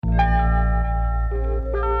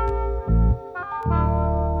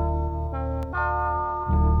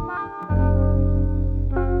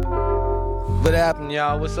happening,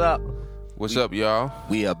 y'all? What's up? What's up, y'all?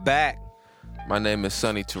 We are back. My name is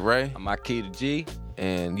Sonny Teray. I'm Akita G.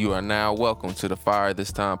 And you are now welcome to the Fire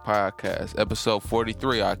This Time podcast, episode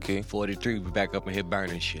 43, Aki. 43, we back up in here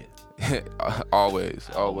burning shit. always.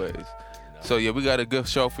 So, yeah, we got a good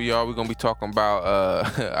show for y'all. We're going to be talking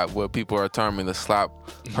about what people are terming the slap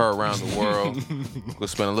her around the world. We'll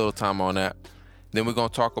spend a little time on that. Then we're going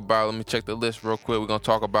to talk about, let me check the list real quick. We're going to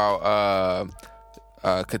talk about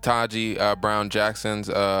Ketanji Brown Jackson's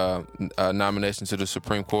nomination to the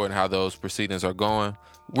Supreme Court and how those proceedings are going.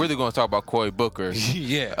 We're really going to talk about Cory Booker.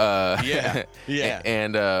 Yeah.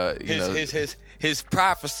 And his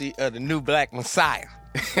prophecy of the new black messiah.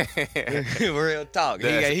 Real talk.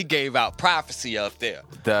 He gave out prophecy up there.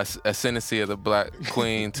 The ascendancy of the black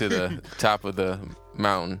queen to the top of the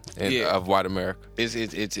mountain of white America.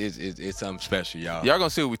 It's something special, y'all. Y'all gonna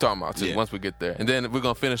see what we're talking about too once we get there. And then we're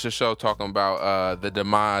gonna finish the show talking about the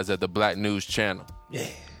demise of the Black News Channel.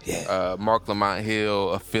 Yeah. Mark Lamont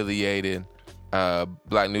Hill affiliated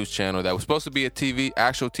Black News Channel that was supposed to be a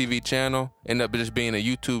actual TV channel, ended up just being a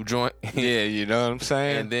YouTube joint. Yeah, you know what I'm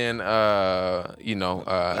saying? And then,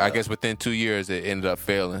 I guess within 2 years it ended up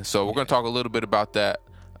failing. So we're going to talk a little bit about that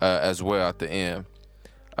as well at the end.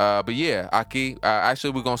 But yeah, Aki,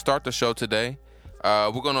 actually we're going to start the show today.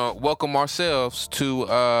 We're going to welcome ourselves to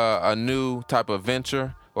a new type of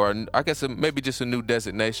venture, or I guess maybe just a new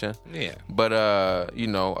designation. Yeah.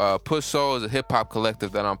 But, Push Soul is a hip-hop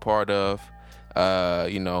collective that I'm part of.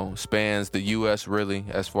 Spans the U.S. really,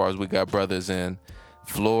 as far as we got brothers in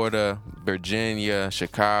Florida, Virginia,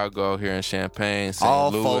 Chicago, here in Champaign,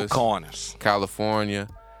 St. Louis, four corners, California.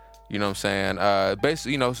 You know what I'm saying?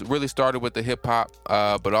 Basically, really started with the hip hop,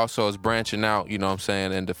 but also is branching out. You know what I'm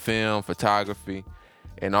saying, into film, photography,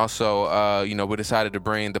 and also, we decided to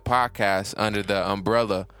bring the podcast under the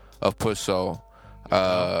umbrella of Push Soul.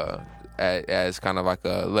 As kind of like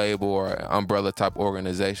a label or umbrella type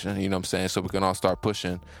organization, you know what I'm saying? So we can all start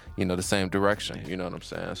pushing, the same direction, you know what I'm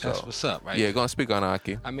saying? So that's what's up, right? Yeah, gonna speak on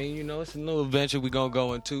Aki. I mean, it's a new adventure we're gonna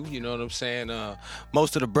go into, you know what I'm saying?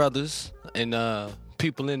 Most of the brothers and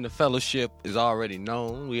people in the fellowship is already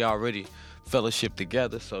known. We already fellowship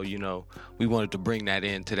together, so, we wanted to bring that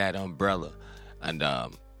into that umbrella and,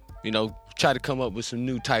 try to come up with some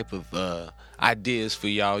new type of ideas for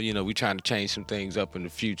y'all. We trying to change some things up in the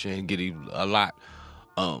future and get a lot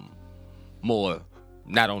more,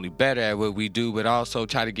 not only better at what we do, but also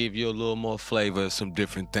try to give you a little more flavor of some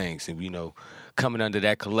different things. And, coming under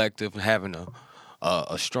that collective and having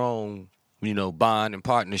a strong, bond and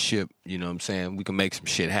partnership, you know what I'm saying, we can make some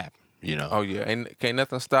shit happen. Oh, yeah. And can't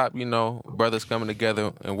nothing stop, brothers coming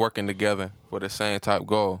together and working together for the same type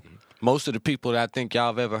goal. Most of the people that I think y'all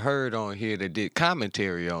have ever heard on here that did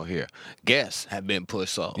commentary on here, guests have been Push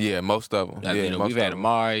Soul. Yeah, most of them. We've had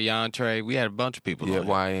Amari, Yantre. We had a bunch of people on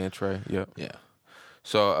here. YN Trey. Yep. Yeah.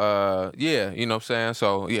 So, you know what I'm saying?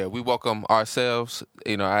 So, yeah, we welcome ourselves,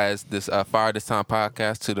 as this Fire This Time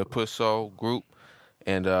podcast to the Push Soul group.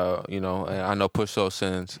 And, and I know Push Soul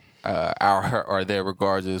sends our or their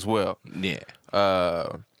regards as well. Yeah.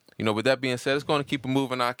 With that being said, it's going to keep it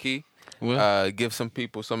moving, Aki. Give some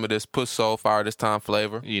people some of this Push Soul Fire This Time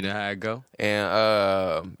flavor. You know how it go. And,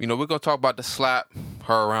 we're going to talk about the slap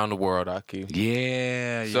her around the world, Aki.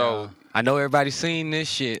 Yeah. So, I know everybody's seen this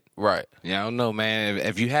shit. Right. Yeah, I don't know, man.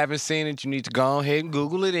 If you haven't seen it, you need to go ahead and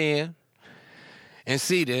Google it in and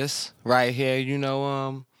see this right here.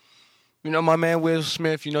 My man Will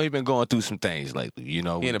Smith, he's been going through some things lately, He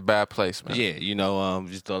in a bad place, man. Yeah,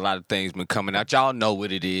 just a lot of things been coming out. Y'all know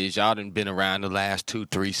what it is. Y'all done been around the last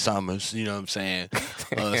 2-3 summers, you know what I'm saying?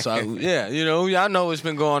 Y'all know what's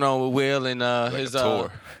been going on with Will and his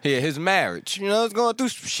tour. His marriage. It's going through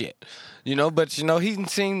some shit. But he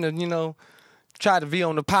seemed to, try to be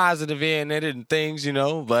on the positive end of it and things,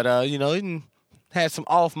 but he had some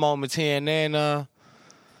off moments here and there, and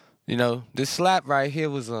this slap right here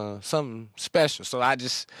was something special. So I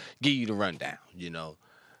just give you the rundown,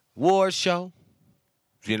 Award show,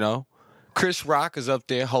 Chris Rock is up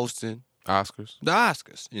there hosting Oscars. The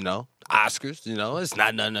Oscars, Oscars, it's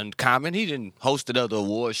not nothing uncommon. He didn't hosted other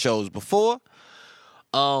award shows before.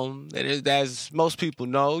 As most people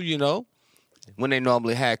know, when they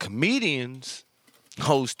normally had comedians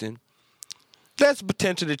hosting, there's the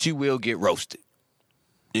potential that you will get roasted.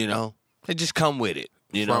 They just come with it.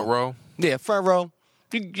 Front row? Yeah, front row.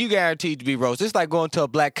 You guaranteed to be roasted. It's like going to a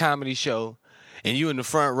black comedy show and you in the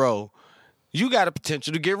front row. You got a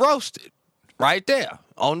potential to get roasted right there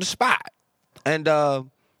on the spot. And, of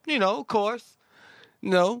course,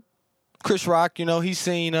 Chris Rock, he's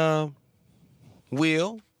seen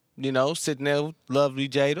Will, sitting there with lovely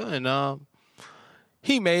Jada. And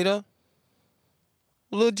he made a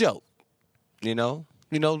a little joke. You know,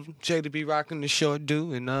 Jada be rocking the short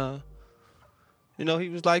dude, and he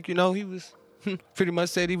was like, he was pretty much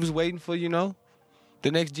said he was waiting for, the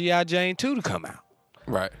next G.I. Jane 2 to come out.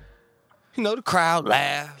 Right. The crowd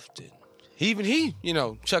laughed, and even he,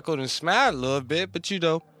 chuckled and smiled a little bit, but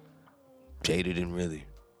Jada didn't really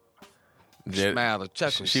smile or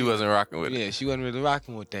chuckle. She wasn't rocking with it. Yeah, she wasn't really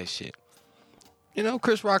rocking with that shit.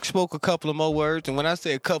 Chris Rock spoke a couple of more words, and when I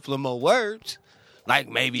say a couple of more words, like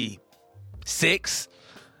maybe 6,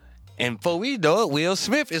 and before we know it, Will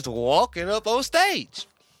Smith is walking up on stage.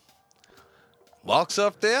 Walks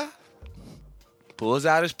up there, pulls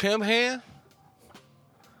out his pimp hand,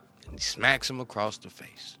 and he smacks him across the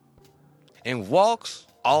face. And walks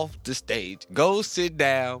off the stage, goes sit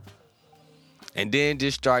down, and then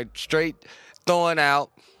just start straight throwing out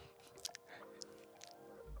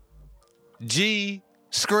G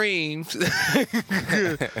screams.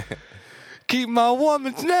 Keep my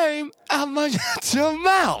woman's name out your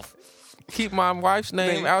mouth. Keep my wife's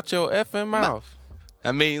name out your effing mouth.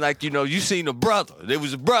 I mean, like, you seen a brother. There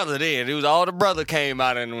was a brother there. There was all the brother came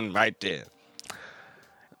out and right there.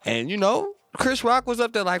 And, Chris Rock was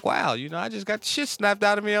up there like, wow, I just got the shit snapped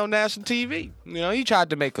out of me on national TV. He tried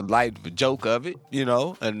to make a light joke of it,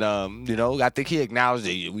 and, I think he acknowledged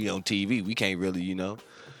that we on TV. We can't really,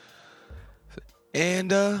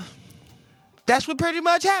 And that's what pretty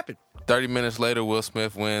much happened. 30 minutes later, Will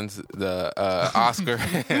Smith wins the Oscar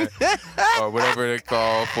or whatever they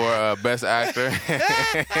call for Best Actor.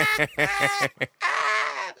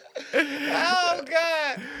 Oh,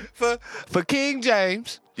 God. For King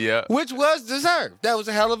James. Yeah. Which was deserved. That was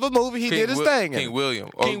a hell of a movie. He did his thing. King William.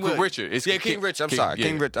 King William. Richard. King Richard. I'm sorry. Yeah.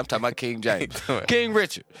 King Richard. I'm talking about King James. King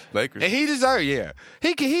Richard. Lakers. And he deserved,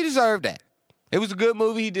 He deserved that. It was a good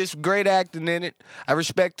movie. He did some great acting in it. I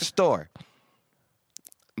respect the story.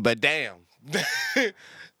 But damn.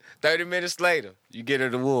 30 minutes later, you get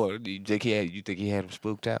an award. You think he had him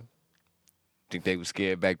spooked out? Think they was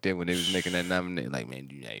scared back then when they was making that nomination? Like, man,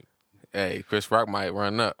 hey, Chris Rock might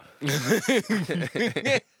run up.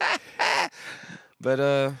 But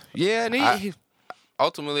yeah, and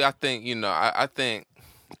ultimately, I think I think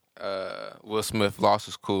Will Smith lost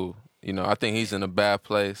his cool. I think he's in a bad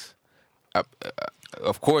place.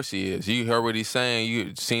 Of course he is. You heard what he's saying.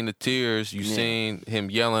 You seen the tears. You seen him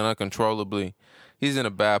yelling uncontrollably. He's in a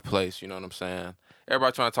bad place. You know what I'm saying?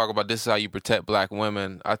 Everybody trying to talk about this is how you protect black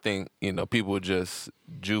women. I think people are just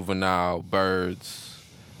juvenile birds.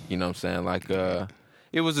 You know what I'm saying? Like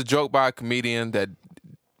it was a joke by a comedian that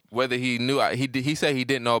whether he knew he said he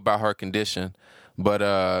didn't know about her condition. But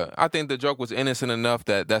I think the joke was innocent enough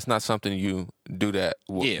that that's not something you do that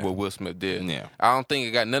what Will Smith did. Yeah. I don't think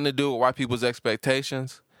it got nothing to do with white people's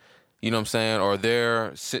expectations, you know what I'm saying, or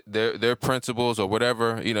their principles or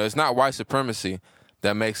whatever. It's not white supremacy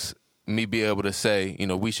that makes me be able to say,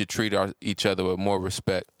 we should treat each other with more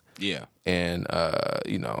respect. Yeah. And,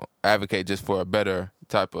 advocate just for a better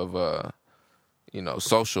type of,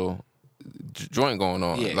 social joint going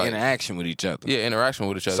on. Yeah, interaction with each other. Yeah, interaction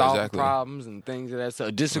with each other. Solve exactly. problems and things of that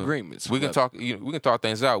sort. Disagreements. We can talk. We can talk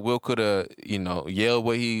things out. Will could have, yelled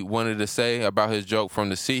what he wanted to say about his joke from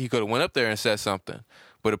the seat. He could have went up there and said something,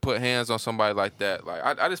 but to put hands on somebody like that, like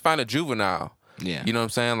I just find it juvenile. Yeah, you know what I'm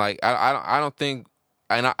saying? Like I don't think,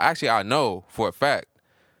 and I know for a fact,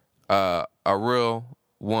 a real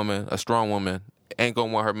woman, a strong woman, ain't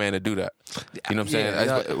gonna want her man to do that. You know what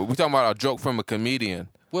I'm saying? We talking about a joke from a comedian.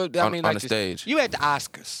 Well, I mean, on the stage. You at the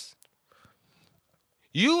Oscars.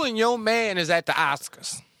 You and your man is at the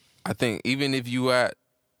Oscars. I think even if you at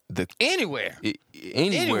the anywhere.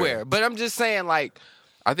 Anywhere. But I'm just saying, like,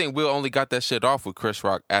 I think Will only got that shit off with Chris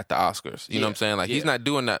Rock at the Oscars. You know what I'm saying? Like he's not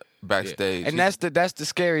doing that backstage. And that's the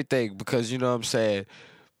scary thing, because you know what I'm saying,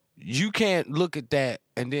 you can't look at that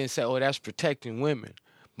and then say, oh, that's protecting women.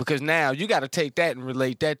 Because now you got to take that and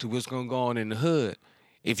relate that to what's going to go on in the hood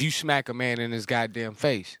if you smack a man in his goddamn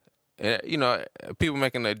face. And, people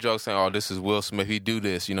making that joke saying, oh, this is Will Smith. He do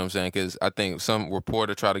this, you know what I'm saying? Because I think some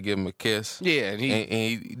reporter tried to give him a kiss. Yeah. And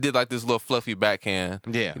he did like this little fluffy backhand.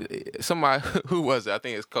 Yeah. Somebody, who was it? I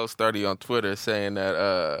think it's Coach 30 on Twitter saying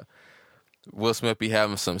that Will Smith be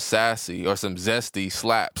having some sassy or some zesty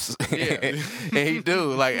slaps. Yeah. And he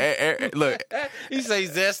do. Like, look. He say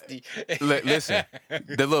zesty. Listen,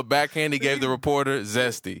 the little backhand he gave the reporter,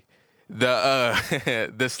 zesty.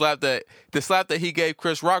 The slap that he gave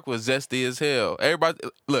Chris Rock was zesty as hell.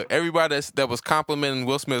 Everybody that was complimenting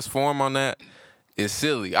Will Smith's form on that, is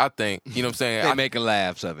silly. I think, you know what I'm saying? They making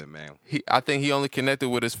laughs of it, man. I think he only connected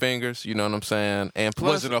with his fingers, you know what I'm saying? And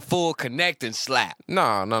plus, wasn't a full connecting slap.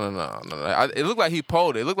 No. It looked like he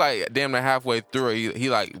pulled it. It looked like damn near halfway through it, he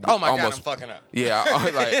like oh my almost, God, I'm fucking up. Yeah,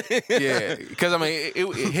 like yeah, because I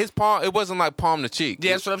mean, his palm, it wasn't like palm to cheek.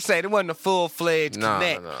 Yeah, that's what I'm saying. It wasn't a full-fledged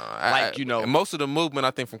connect. Like, you know. Most of the movement,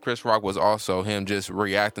 I think, from Chris Rock was also him just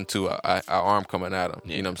reacting to a arm coming at him.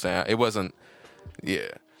 Yeah. You know what I'm saying? It wasn't, yeah.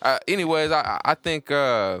 Anyways, I think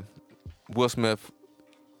Will Smith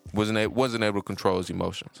wasn't able to control his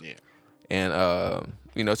emotions. Yeah. And,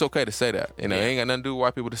 you know, it's okay to say that. You know, it ain't got nothing to do with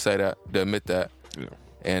white people to say that, to admit that. Yeah.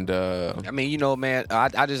 And I mean, you know, man,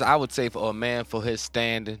 I would say for a man, for his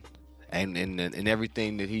standing and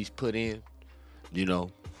everything that he's put in, you know,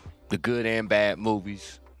 the good and bad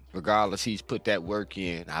movies, regardless, he's put that work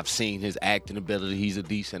in. I've seen his acting ability. He's a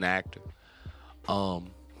decent actor.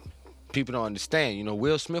 People don't understand, you know,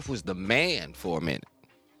 Will Smith was the man for a minute.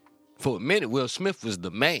 For a minute, Will Smith was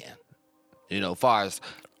the man. You know, as far as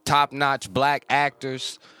top-notch black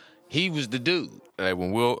actors, he was the dude. Hey,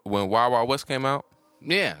 when Wild Wild West came out?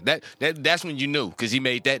 Yeah, that's when you knew, because he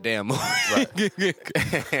made that damn movie. Right. You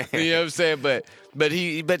know what I'm saying? But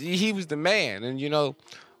he was the man, and you know,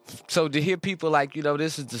 so to hear people like, you know,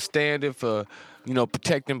 this is the standard for, you know,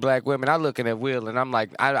 protecting black women. I'm looking at Will, and I'm like,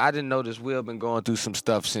 I didn't know this Will been going through some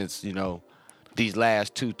stuff since, you know, these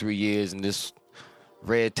last 2-3 years, and this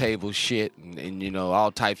red table shit, and you know,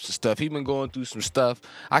 all types of stuff. He been going through some stuff.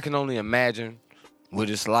 I can only imagine what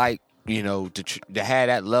it's like, you know, to have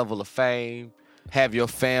that level of fame, have your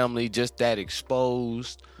family just that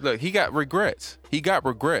exposed. Look, he got regrets.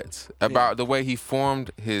 About the way he formed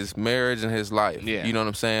his marriage and his life. Yeah. You know what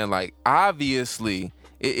I'm saying? Like, obviously,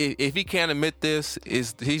 if he can't admit this,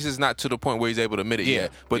 he's just not to the point where he's able to admit it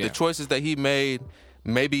yet. But the choices that he made,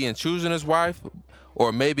 maybe in choosing his wife,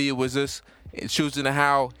 or maybe it was just choosing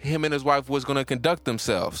how him and his wife was going to conduct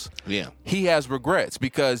themselves. Yeah. He has regrets,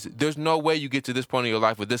 because there's no way you get to this point in your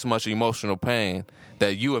life with this much emotional pain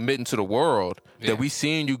that you admitting to the world that we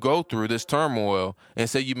seen you go through this turmoil and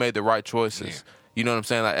say you made the right choices. Yeah. You know what I'm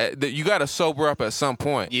saying? Like, you got to sober up at some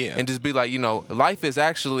point and just be like, you know, life is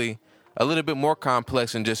actually a little bit more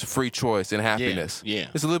complex than just free choice and happiness. Yeah.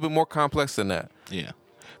 It's a little bit more complex than that. Yeah.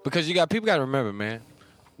 Because people got to remember, man,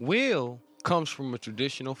 Will comes from a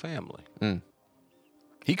traditional family.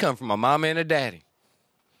 He come from a mama and a daddy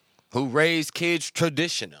who raised kids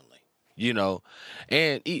traditionally, you know.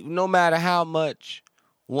 And no matter how much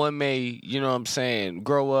one may, you know what I'm saying,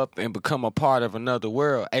 grow up and become a part of another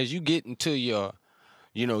world, as you get into your,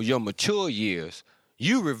 you know, your mature years,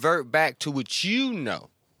 you revert back to what you know.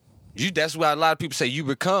 That's why a lot of people say you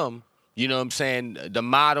become, you know what I'm saying, the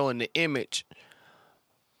model and the image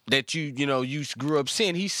that you grew up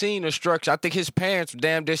seeing. He's seen a structure. I think his parents,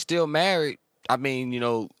 they're still married. I mean, you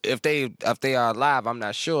know, if they are alive, I'm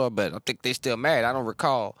not sure, but I think they still married. I don't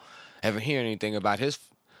recall ever hearing anything about his,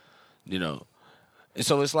 you know. And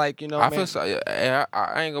so it's like, you know, I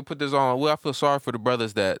ain't gonna put this on. Well, I feel sorry for the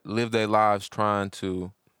brothers that live their lives trying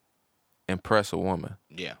to impress a woman.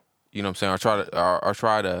 Yeah. You know what I'm saying? Or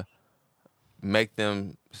try to make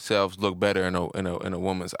themselves look better in a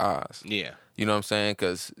woman's eyes. Yeah. You know what I'm saying?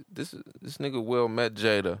 Because this nigga Will met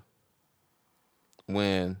Jada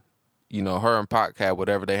when, you know, her and Pac had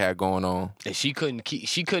whatever they had going on, and she couldn't hold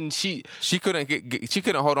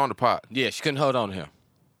on to Pac. Yeah, she couldn't hold on to him.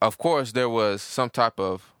 Of course, there was some type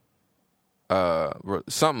of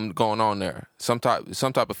something going on there, some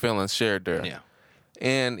type of feelings shared there. Yeah.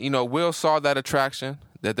 And you know, Will saw that attraction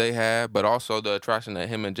that they had, but also the attraction that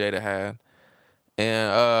him and Jada had,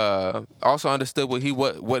 and also understood what he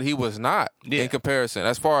was not in comparison,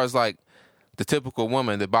 as far as like the typical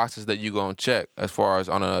woman, the boxes that you gonna check as far as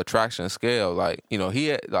on an attraction scale. Like, you know, he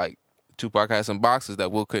had, like, Tupac had some boxes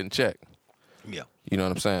that Will couldn't check. Yeah. You know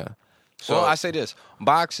what I'm saying? So I say this,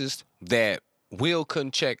 boxes that Will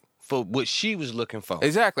couldn't check for what she was looking for.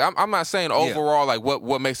 Exactly. I'm not saying overall like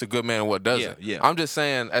what makes a good man and what doesn't. Yeah. I'm just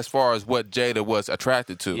saying as far as what Jada was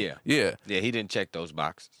attracted to. Yeah. Yeah, he didn't check those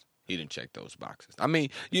boxes. I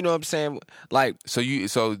mean, you know what I'm saying? Like, so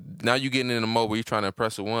now you're getting in a mode where you're trying to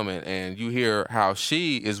impress a woman, and you hear how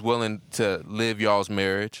she is willing to live y'all's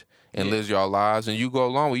marriage and lives y'all lives, and you go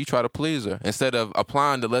along with, you try to please her instead of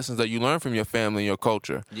applying the lessons that you learn from your family and your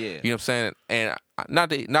culture. Yeah. You know what I'm saying? And not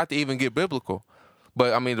to even get biblical,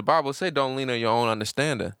 but I mean, the Bible say don't lean on your own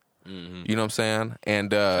understanding. Mm-hmm. You know what I'm saying?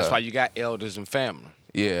 And that's why you got elders and family.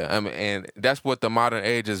 Yeah, I mean, and that's what the modern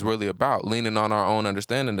age is really about, leaning on our own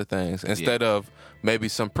understanding of things instead of maybe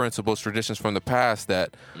some principles, traditions from the past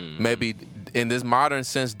that maybe in this modern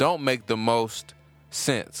sense don't make the most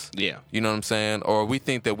sense. Yeah. You know what I'm saying? Or we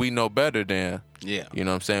think that we know better than. Yeah. You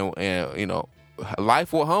know what I'm saying? And, you know,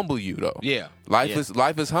 life will humble you, though. Yeah. Life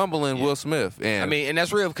is humbling Will Smith. And I mean, and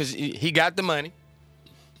that's real because he got the money.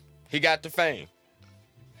 He got the fame.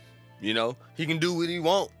 You know, he can do what he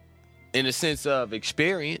want in the sense of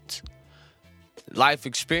experience, life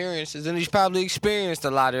experiences, and he's probably experienced a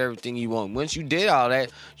lot of everything he wants. Once you did all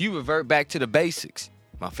that, you revert back to the basics.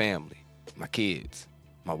 My family, my kids,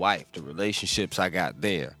 my wife, the relationships I got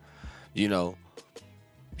there. You know,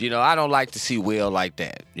 I don't like to see Will like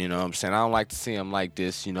that. You know what I'm saying? I don't like to see him like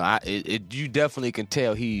this. You know, you definitely can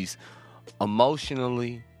tell he's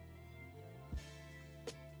emotionally,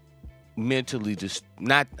 mentally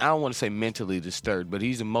I don't want to say mentally disturbed, but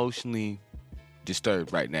he's emotionally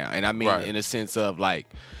disturbed right now. And I mean in a sense of like,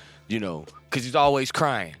 you know, because he's always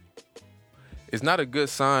crying. It's not a good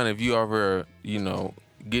sign if you ever, you know,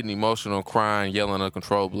 getting emotional, crying, yelling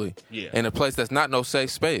uncontrollably in a place that's not no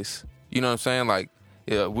safe space. You know what I'm saying? Like,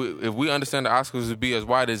 if we understand the Oscars to be as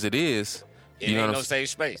wide as it is, you know, no safe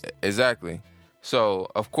space. Exactly. So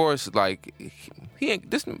of course, like he ain't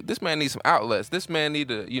this man needs some outlets. This man need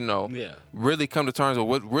to, you know, really come to terms with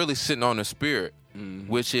what really sitting on his spirit,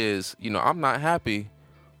 which is, you know, I'm not happy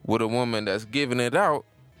with a woman that's giving it out.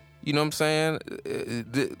 You know what I'm saying?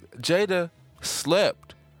 Jada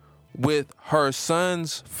slept with her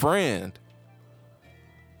son's friend.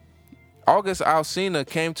 August Alsina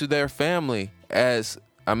came to their family as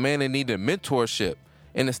a man that needed mentorship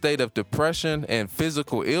in a state of depression and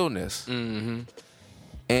physical illness. And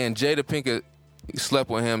Jada Pinkett slept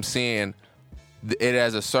with him, seeing it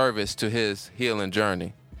as a service to his healing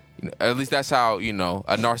journey. At least that's how, you know,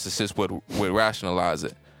 a narcissist would rationalize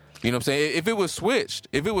it. You know what I'm saying? If it was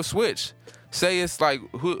switched, say it's like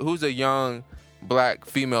who's a young black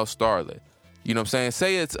female starlet. You know what I'm saying?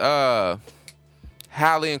 Say it's Halle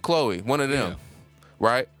and Chloe, one of them,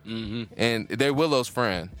 right? And they're Willow's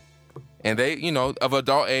friend. And they, you know, of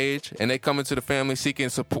adult age, and they come into the family seeking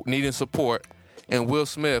support, needing support, and Will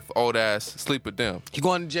Smith, old ass, sleep with them. He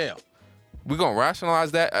going to jail. We gonna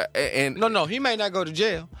rationalize that? No, he may not go to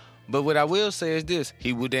jail, but what I will say is this: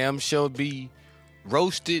 he will damn sure be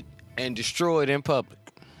roasted and destroyed in public,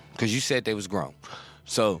 because you said they was grown.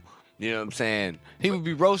 So, you know what I'm saying? He would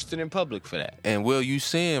be roasted in public for that. And Will, you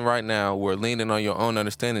seeing right now where leaning on your own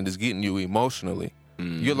understanding is getting you emotionally.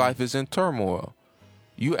 Your life is in turmoil.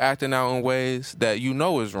 You acting out in ways that you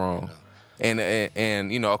know is wrong.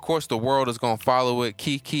 And you know, of course the world is gonna follow it.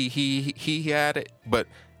 He had it. But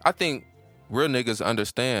I think real niggas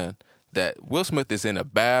understand that Will Smith is in a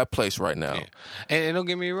bad place right now. Yeah. And don't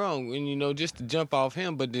get me wrong, and you know, just to jump off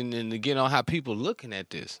him, but then to get on how people looking at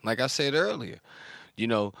this. Like I said earlier, you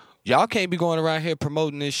know, y'all can't be going around here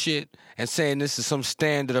promoting this shit and saying this is some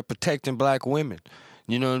standard of protecting black women.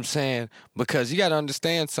 You know what I'm saying? Because you got to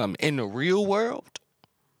understand something. In the real world,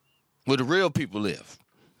 where the real people live,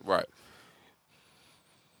 right,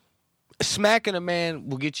 smacking a man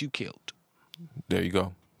will get you killed. There you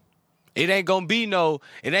go. It ain't gonna be no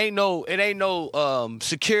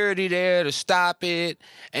security there to stop it.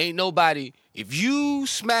 Ain't nobody. If you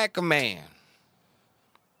smack a man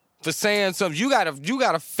for saying something, you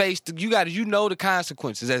gotta face you know the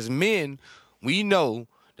consequences. As men, we know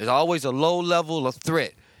there's always a low level of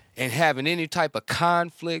threat in having any type of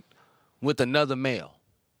conflict with another male.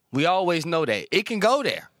 We always know that. It can go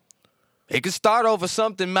there. It can start over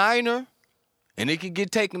something minor, and it can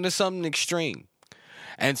get taken to something extreme.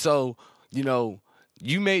 And so, you know,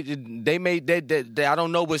 they made that I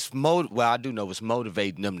don't know what's I do know what's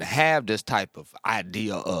motivating them to have this type of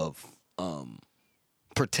idea of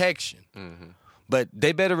protection. But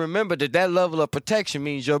they better remember that level of protection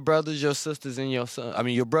means your brothers, your sisters, and your sons. I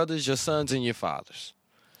mean, your brothers, your sons, and your fathers.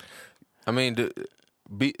 I mean,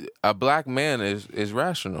 a black man is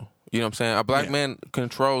rational. You know what I'm saying? A black man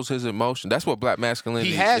controls his emotion. That's what black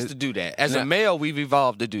masculinity is. He has to do that. As a male, we've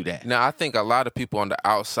evolved to do that. Now, I think a lot of people on the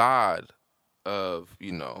outside of,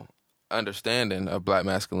 you know, understanding of black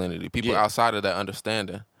masculinity, people outside of that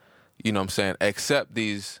understanding, you know what I'm saying, accept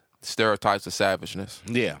these stereotypes of savageness.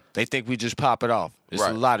 Yeah. They think we just pop it off. There's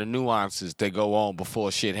a lot of nuances that go on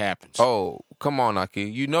before shit happens. Oh, come on, Aki.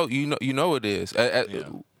 You know it is.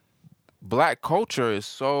 Black culture is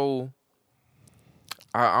so...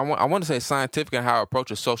 I want to say scientific in how it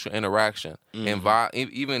approaches social interaction and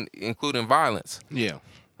even including violence. Yeah.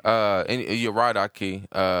 And you're right, Aki.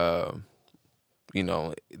 You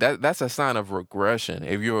know, that's a sign of regression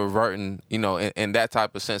if you're reverting, you know, in that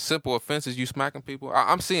type of sense. Simple offenses, you smacking people.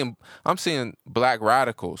 I'm seeing black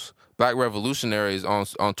radicals, black revolutionaries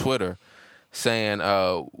on Twitter saying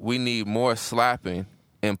we need more slapping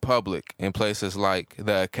in public in places like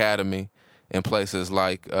the Academy in places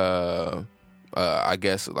like, I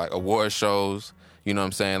guess, like award shows. You know what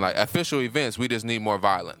I'm saying? Like official events, we just need more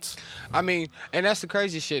violence. I mean, and that's the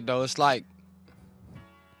crazy shit though. It's like,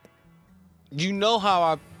 you know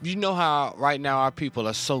how right now our people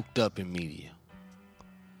are soaked up in media.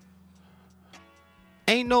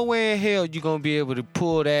 Ain't nowhere in hell you gonna be able to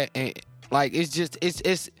pull that, and like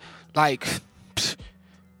it's like,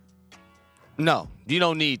 no, you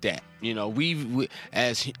don't need that. You know, we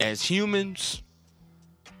as humans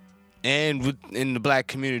and in the black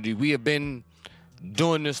community, we have been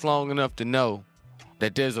doing this long enough to know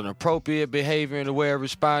that there's an appropriate behavior in the way of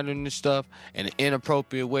responding to stuff and an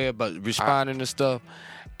inappropriate way about responding to stuff.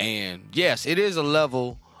 And yes, it is a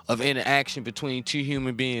level of interaction between two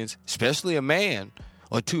human beings, especially a man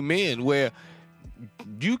or two men, where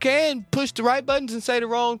you can push the right buttons and say the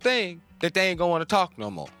wrong thing that they ain't gonna want to talk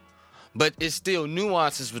no more. But it's still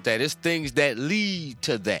nuances with that. It's things that lead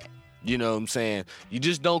to that. You know what I'm saying? You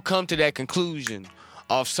just don't come to that conclusion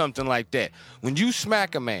off something like that. When you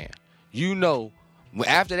smack a man, you know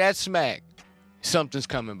after that smack, something's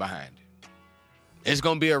coming behind it. It's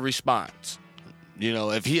gonna be a response. You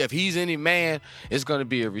know, if he's any man, it's gonna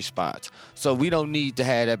be a response. So we don't need to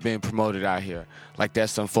have that being promoted out here like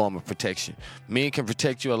that's some form of protection. Men can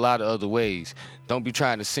protect you a lot of other ways. Don't be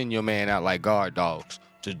trying to send your man out like guard dogs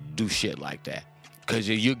to do shit like that. Cause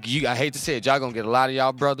you I hate to say it, y'all gonna get a lot of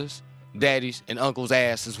y'all brothers, daddies, and uncles'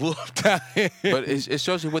 asses whooped out here. But it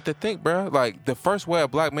shows you what to think, bro. Like, the first way a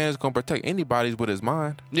black man is going to protect anybody is with his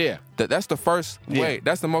mind. Yeah. That's the first way.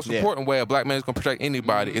 That's the most important way a black man is going to protect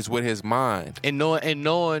anybody is with his mind. And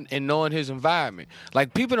knowing his environment.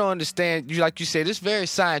 Like, people don't understand, like you said, it's very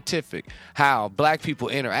scientific how black people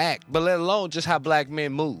interact, but let alone just how black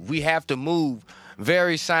men move. We have to move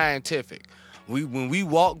very scientific. When we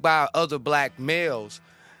walk by other black males,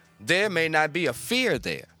 there may not be a fear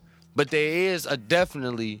there. But there is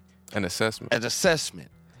definitely an assessment.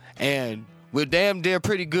 And we're damn near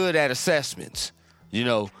pretty good at assessments. You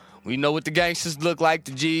know, we know what the gangsters look like,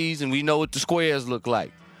 the G's, and we know what the squares look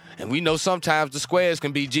like. And we know sometimes the squares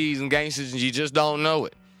can be G's and gangsters, and you just don't know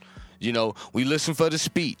it. You know, we listen for the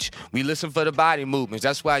speech. We listen for the body movements.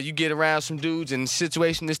 That's why you get around some dudes and the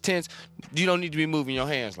situation is tense, you don't need to be moving your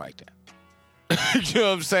hands like that. You know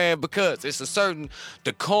what I'm saying? Because it's a certain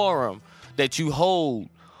decorum that you hold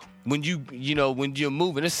when when you're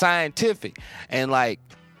moving. It's scientific. And like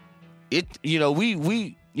it,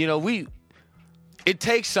 it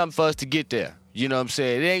takes something for us to get there. You know what I'm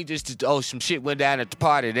saying? It ain't just some shit went down at the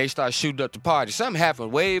party, they start shooting up the party. Something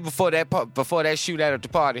happened way before that shootout at the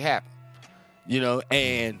party happened. You know,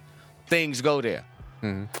 and things go there.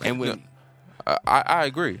 Mm-hmm. And when I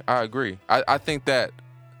agree. I think that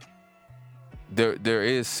there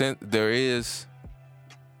is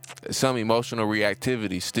some emotional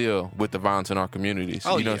reactivity still with the violence in our communities.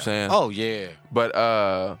 You know what I'm saying? Oh yeah. But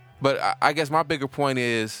I guess my bigger point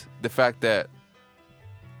is the fact that,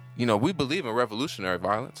 you know, we believe in revolutionary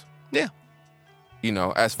violence. Yeah. You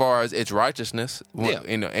know, as far as its righteousness,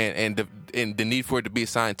 you know, and the need for it to be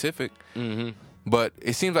scientific. Mm-hmm. But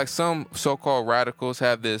it seems like some so-called radicals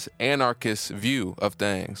have this anarchist view of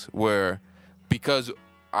things where, because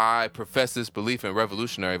I profess this belief in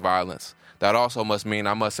revolutionary violence, that also must mean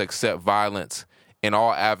I must accept violence in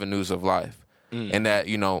all avenues of life. And that,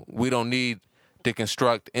 you know, we don't need to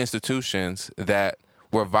construct institutions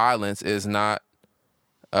where violence is not,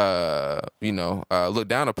 looked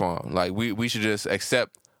down upon. Like, we should just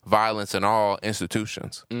accept violence in all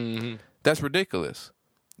institutions. Mm-hmm. That's ridiculous.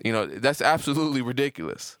 You know, that's absolutely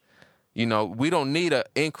ridiculous. You know, we don't need an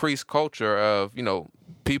increased culture of, you know,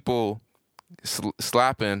 people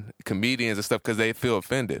slapping comedians and stuff because they feel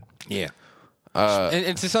offended. Yeah.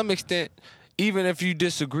 And to some extent, even if you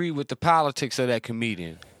disagree with the politics of that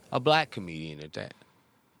comedian, a black comedian at that,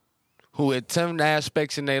 who at some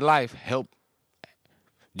aspects in their life help,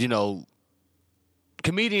 you know,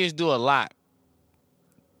 comedians do a lot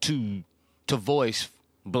to voice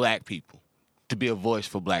black people, to be a voice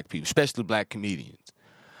for black people, especially black comedians.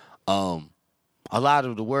 A lot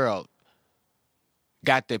of the world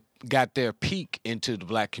got their peak into the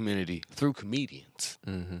black community through comedians.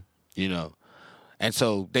 Mm-hmm. You know, and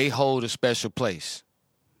so they hold a special place,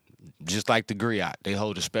 just like the griot. They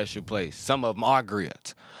hold a special place. Some of them are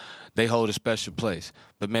griots. They hold a special place.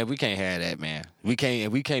 But man, we can't have that, man. We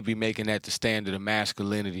can't be making that the standard of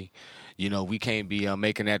masculinity. You know, we can't be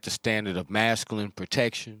making that the standard of masculine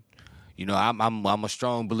protection. You know, I'm a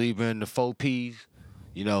strong believer in the 4 Ps.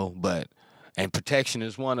 You know, and protection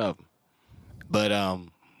is one of them. But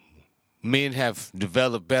men have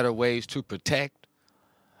developed better ways to protect,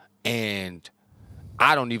 and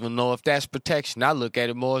I don't even know if that's protection. I look at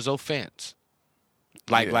it more as offense.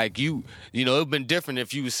 Like you know, it'd been different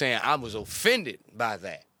if you was saying I was offended by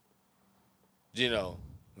that. You know,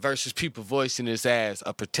 versus people voicing this as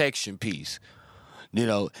a protection piece. You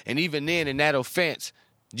know, and even then, in that offense,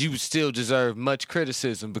 you would still deserve much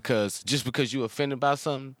criticism because just because you offended by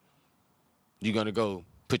something, you're gonna go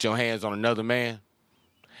put your hands on another man.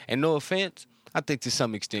 And no offense, I think to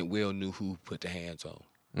some extent Will knew who put the hands on.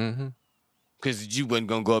 Mm-hmm. Because you wasn't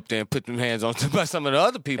gonna go up there and put them hands on by some of the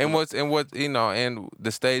other people. And what you know, and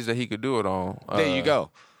the stage that he could do it on. There you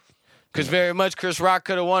go. Because very much Chris Rock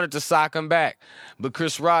could have wanted to sock him back, but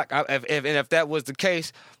Chris Rock, if that was the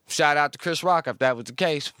case, shout out to Chris Rock if that was the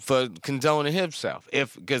case for condoning himself.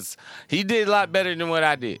 Because he did a lot better than what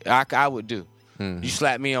I did. I would do. Mm-hmm. You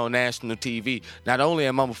slap me on national TV. Not only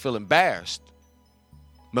am I gonna feel embarrassed,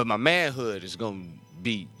 but my manhood is gonna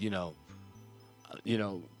be, you know.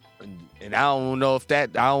 And I don't know if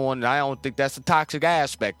that I don't think that's a toxic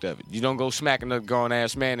aspect of it. You don't go smacking a grown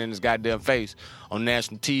ass man in his goddamn face on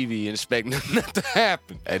national TV and expect nothing to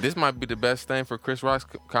happen. Hey, this might be the best thing for Chris Rock's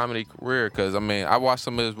comedy career because I mean I watched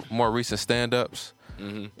some of his more recent stand-ups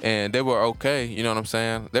and they were okay. You know what I'm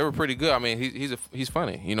saying? They were pretty good. I mean he's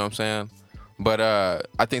funny. You know what I'm saying? But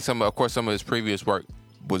I think some of his previous work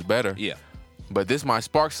was better. Yeah. But this might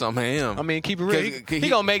spark something in him. I mean, keep it real. He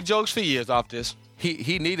gonna make jokes for years off this.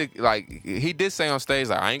 He needed, like, he did say on stage,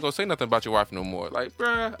 like, I ain't gonna say nothing about your wife no more. Like,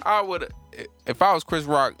 bruh, I would, if I was Chris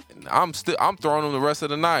Rock, I'm throwing him the rest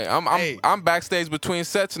of the night. I'm backstage between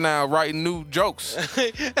sets now writing new jokes.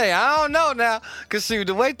 Hey, I don't know now, cause see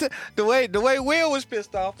the way Will was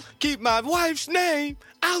pissed off. Keep my wife's name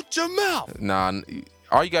out your mouth. Nah,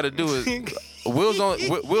 all you got to do is Will's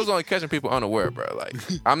only catching people unaware, bro. Like,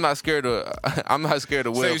 I'm not scared of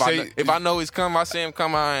Will. If I know he's coming, I see him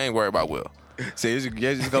come, I ain't worried about Will. See,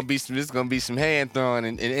 it's gonna be some hand throwing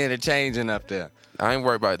and interchanging up there. I ain't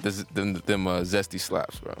worried about them zesty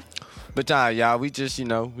slaps, bro. But y'all, we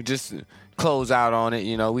just close out on it.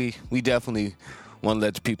 You know, we definitely want to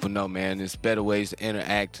let the people know, man. There's better ways to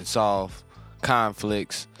interact and solve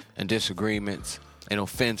conflicts and disagreements and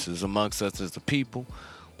offenses amongst us as a people.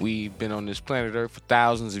 We've been on this planet Earth for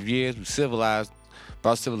thousands of years. We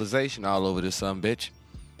brought civilization all over this bitch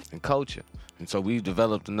and culture. And so we've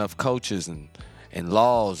developed enough cultures and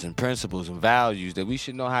laws and principles and values that we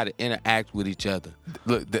should know how to interact with each other.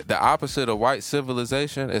 Look, the opposite of white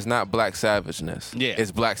civilization is not black savageness. Yeah.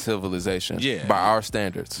 It's black civilization. Yeah. By our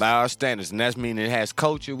standards. By our standards. And that's meaning it has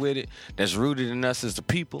culture with it that's rooted in us as a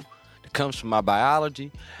people, that comes from our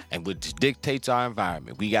biology, and which dictates our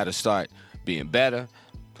environment. We got to start being better,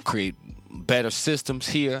 create better systems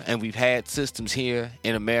here, and we've had systems here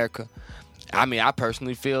in America. I mean, I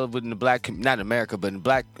personally feel within the not America, but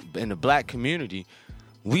in the black community,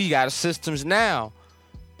 we got systems now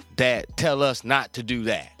that tell us not to do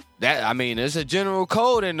that. I mean, there's a general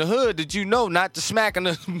code in the hood that you know not to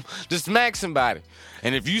to smack somebody.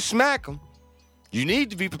 And if you smack them, you need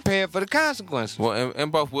to be prepared for the consequences. Well,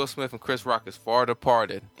 and both Will Smith and Chris Rock is far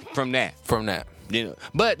departed from that. You know,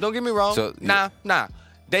 but don't get me wrong. So, yeah. Nah.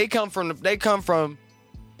 They come from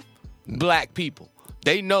black people.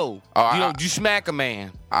 They know. You smack a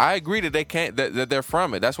man. I agree that they can't. That they're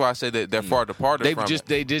from it. That's why I say that they're far departed from it.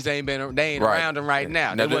 They just ain't been. They ain't around them right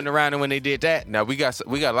now. They wasn't around them when they did that. Now we got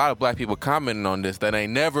a lot of black people commenting on this that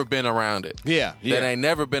ain't never been around it. Yeah. That ain't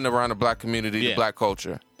never been around the black community, the black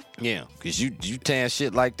culture. Yeah, because you tearing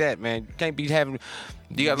shit like that, man. You can't be having.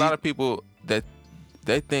 You got a lot of people that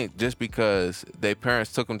they think just because their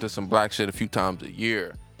parents took them to some black shit a few times a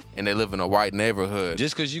year. And they live in a white neighborhood.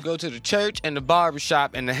 Just because you go to the church and the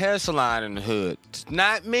barbershop and the hair salon in the hood, it's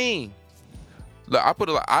not mean. Look,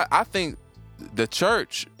 I think the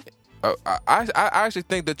church. I actually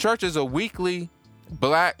think the church is a weekly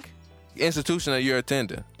black institution that you're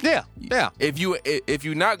attending. Yeah. If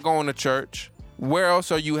you're not going to church, where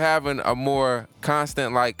else are you having a more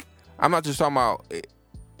constant, like? I'm not just talking about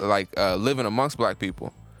like living amongst black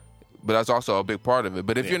people. But that's also a big part of it.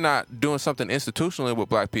 But if you're not doing something institutionally with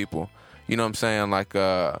black people, you know what I'm saying? Like,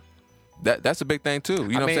 that's a big thing too.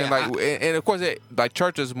 You know what I'm saying? Like, and of course, like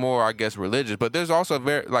church is more, I guess, religious. But there's also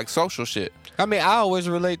very like social shit. I mean, I always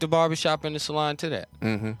relate the barbershop and the salon to that.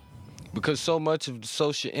 Mm-hmm. Because so much of the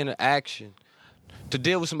social interaction, to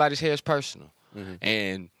deal with somebody's hair is personal. Mm-hmm.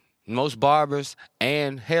 And most barbers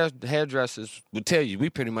and hairdressers will tell you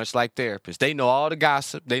we pretty much like therapists. They know all the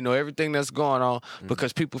gossip. They know everything that's going on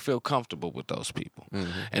because people feel comfortable with those people.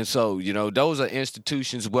 Mm-hmm. And so, you know, those are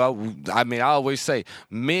institutions. Well, I mean, I always say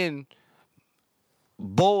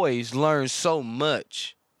boys learn so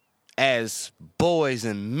much as boys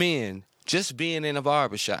and men just being in a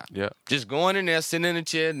barbershop. Yeah. Just going in there, sitting in a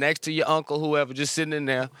chair next to your uncle, whoever, just sitting in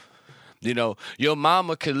there. You know, your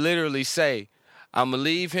mama could literally say, I'm going to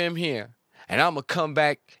leave him here, and I'm going to come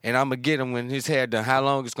back, and I'm going to get him when his hair done. How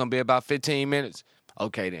long? It's going to be about 15 minutes?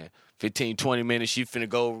 Okay, then. 15, 20 minutes, she finna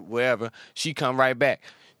go wherever. She come right back.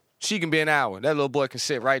 She can be an hour. That little boy can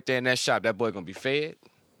sit right there in that shop. That boy going to be fed.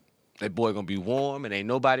 That boy going to be warm, and ain't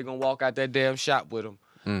nobody going to walk out that damn shop with him.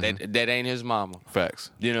 Mm-hmm. That ain't his mama. Facts.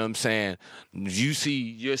 You know what I'm saying?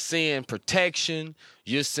 You're seeing protection.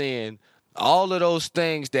 You're seeing all of those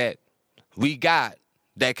things that we got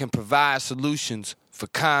that can provide solutions for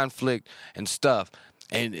conflict and stuff.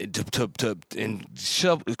 And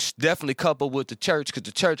definitely coupled with the church, because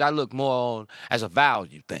the church I look more on as a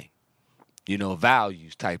value thing. You know,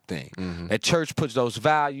 values type thing. Mm-hmm. That church puts those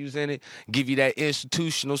values in it, give you that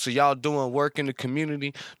institutional. So y'all doing work in the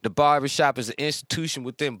community. The barbershop is an institution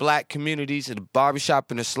within black communities. And the barbershop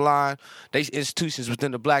and the salon, they institutions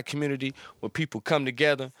within the black community where people come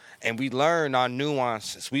together and we learn our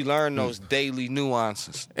nuances. We learn those daily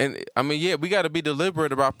nuances. And I mean, yeah, we got to be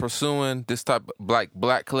deliberate about pursuing this type of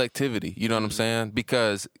black collectivity. You know what I'm saying?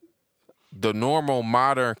 Because the normal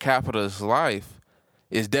modern capitalist life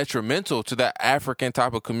is detrimental to that African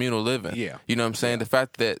type of communal living. Yeah. You know what I'm saying? The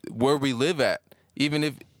fact that where we live at, even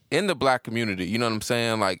if in the black community, you know what I'm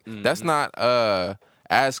saying? Like, that's not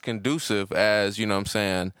as conducive as, you know what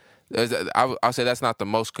I'm saying? I'll say that's not the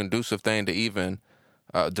most conducive thing to even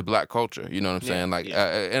to black culture. You know what I'm saying? Like,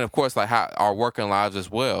 and of course, like how our working lives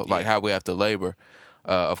as well, like how we have to labor.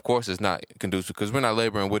 Of course, it's not conducive because we're not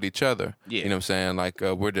laboring with each other. Yeah. You know what I'm saying? Like,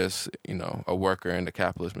 we're just, you know, a worker in the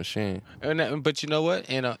capitalist machine. But you know what?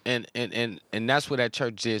 And that's where that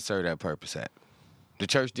church did serve that purpose at. The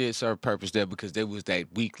church did serve purpose there because there was that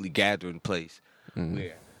weekly gathering place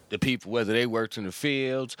where the people, whether they worked in the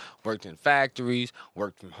fields, worked in factories,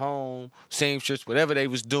 worked from home, seamstress, whatever they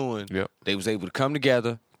was doing, they was able to come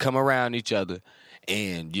together, come around each other,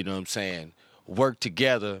 and, you know what I'm saying, work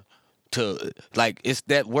together. To like, it's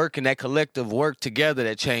that work and that collective work together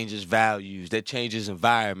that changes values, that changes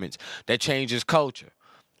environments, that changes culture.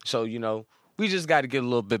 So, you know, we just got to get a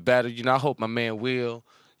little bit better. You know, I hope my man Will,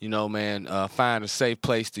 you know, man, find a safe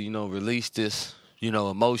place to, you know, release this, you know,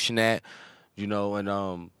 emotion at, you know,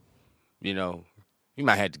 and you know, he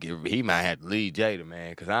might have to leave Jada,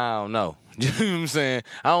 man, because I don't know. You know what I'm saying?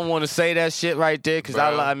 I don't want to say that shit right there because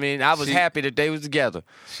I was happy that they was together.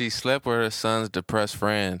 She slept with her son's depressed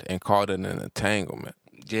friend and called it an entanglement.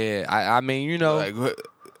 Yeah, I mean, you know. Like,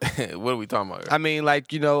 what are we talking about here? I mean,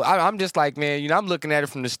 like, you know, I'm just like, man, you know, I'm looking at it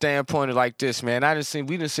from the standpoint of like this, man.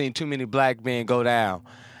 We done seen too many black men go down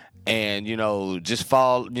and, you know, just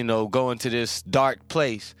fall, you know, go into this dark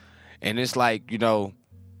place. And it's like, you know,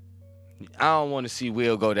 I don't want to see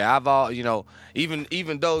Will go there. You know,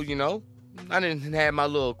 even though, you know, I didn't have my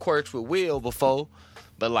little quirks with Will before,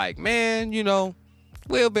 but like, man, you know,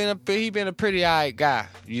 Will been a pretty alright guy.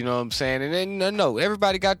 You know what I'm saying? And then no,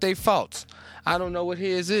 everybody got their faults. I don't know what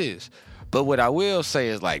his is, but what I will say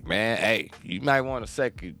is like, man, hey, you might want to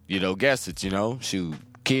second, you know, guess it. You know, shoot,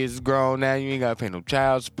 kids grown now. You ain't gotta pay no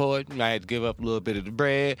child support. You might have to give up a little bit of the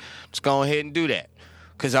bread. Just go ahead and do that,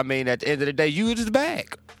 because I mean, at the end of the day, you is the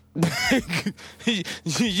bag.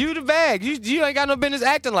 You the bag. You ain't got no business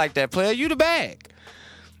acting like that, player. You the bag.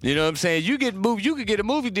 You know what I'm saying? You could get a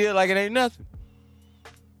movie deal like it ain't nothing.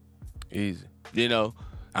 Easy. You know,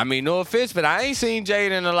 I mean, no offense, but I ain't seen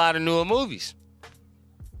Jada in a lot of newer movies.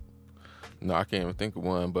 No, I can't even think of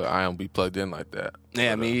one, but I don't be plugged in like that.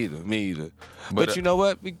 Yeah, me either. But you know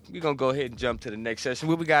what? We gonna go ahead and jump to the next session.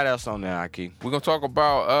 What we got else on there, Aki? We're gonna talk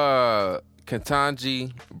about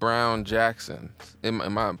Ketanji Brown Jackson.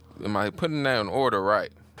 Am I putting that in order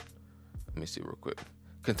right? Let me see real quick.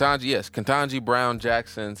 Ketanji Brown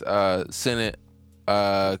Jackson's Senate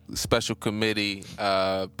special committee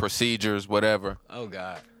procedures, whatever. Oh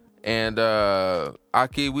God. And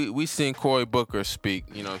Aki, we seen Cory Booker speak,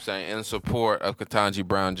 you know what I'm saying, in support of Ketanji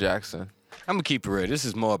Brown Jackson. I'm gonna keep it real. This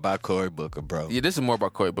is more about Cory Booker, bro. Yeah, this is more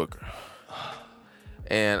about Cory Booker.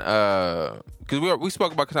 And because we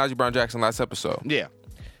spoke about Ketanji Brown Jackson last episode. Yeah.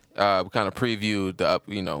 We kind of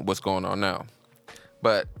previewed what's going on now.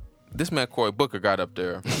 But this man Cory Booker got up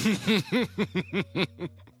there.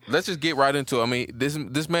 Let's just get right into it. I mean,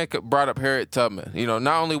 this man brought up Harriet Tubman. You know,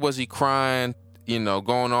 not only was he crying, you know,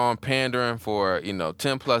 going on pandering for, you know,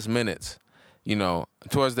 10 plus minutes, you know,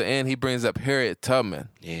 towards the end he brings up Harriet Tubman.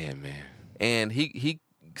 Yeah, man. And he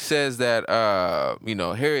says that you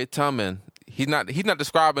know, Harriet Tubman, he's not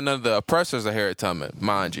describing none of the oppressors of Harriet Tubman,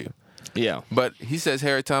 mind you. Yeah. But he says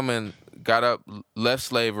Harriet Tubman got up, left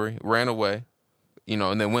slavery, ran away, you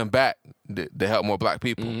know, and then went back to help more black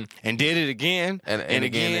people. Mm-hmm. And did it again. And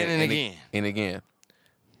again.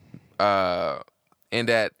 And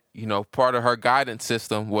that part of her guidance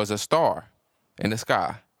system was a star in the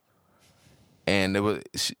sky. And it was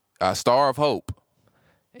a star of hope.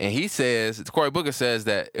 And Cory Booker says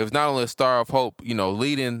that it was not only a star of hope,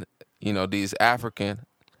 leading, these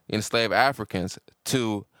enslaved Africans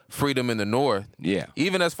to freedom in the North. Yeah.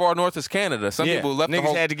 Even as far north as Canada. Some people left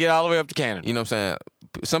Niggas had to get all the way up to Canada. You know what I'm saying?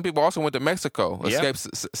 Some people also went to Mexico,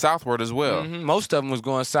 escaped southward as well. Mm-hmm. Most of them was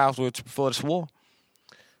going southward before this war.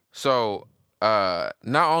 So not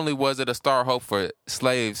only was it a star of hope for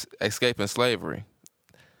slaves escaping slavery,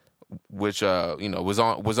 which was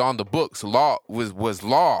on the books, was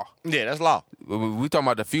law. Yeah, that's law. We talking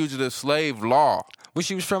about the fugitive slave law. Where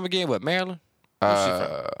she was from again? What, Maryland? Where's she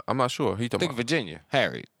from? I'm not sure. I think Virginia,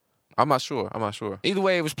 Harriet. I'm not sure. Either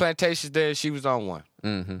way, it was plantations there. She was on one.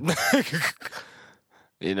 Mm-hmm.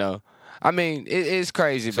 I mean, it's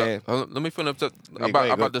crazy, man. Let me finish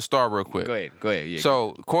about the star real quick. Go ahead. Yeah,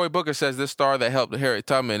 so Cory Booker says this star that helped Harriet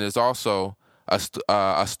Tubman is also a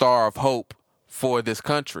star of hope for this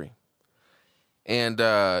country. And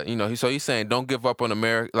he's saying don't give up on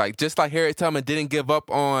America. Like just like Harriet Tubman didn't give up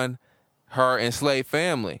on her enslaved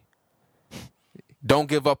family. Don't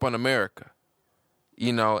give up on America.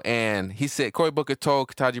 And he said, Cory Booker told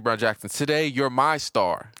Ketanji Brown Jackson, today you're my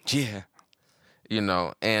star. Yeah. And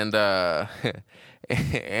and I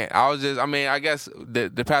was I guess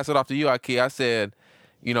to pass it off to you, Aki, I said,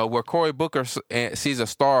 where Cory Booker sees a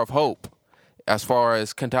star of hope as far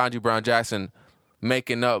as Ketanji Brown Jackson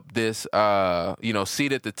making up this,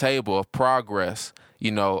 seat at the table of progress,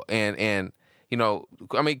 Cory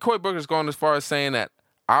Booker's going as far as saying that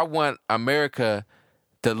I want America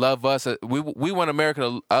to love us. We want America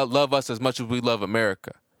to love us as much as we love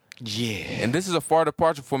America. Yeah. And this is a far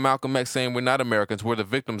departure from Malcolm X saying we're not Americans, we're the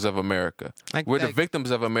victims of America. We're the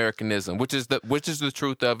victims of Americanism, which is the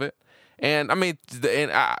truth of it. And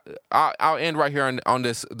I'll end right here on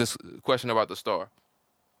this question about the star.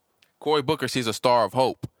 Cory Booker sees a star of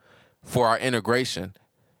hope for our integration,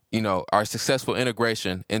 our successful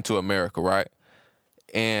integration into America, right?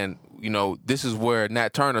 And, this is where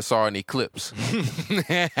Nat Turner saw an eclipse.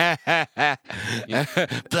 Black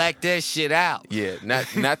that shit out. Yeah,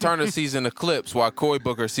 Nat Turner sees an eclipse while Cory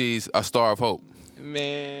Booker sees a star of hope.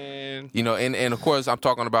 Man. And of course I'm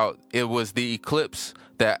talking about it was the eclipse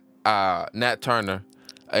that Nat Turner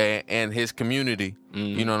and his community,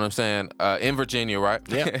 you know what I'm saying, in Virginia, right?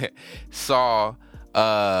 Yeah. saw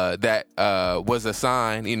that was a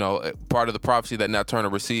sign, part of the prophecy that Nat Turner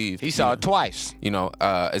received. He saw it twice.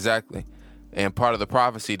 Exactly. And part of the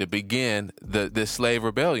prophecy to begin this slave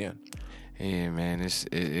rebellion. Yeah, man, this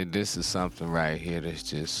is something right here that's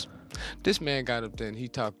just... This man got up there and he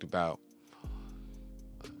talked about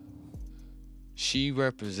she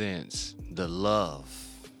represents the love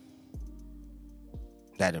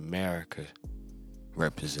that America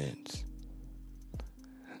represents.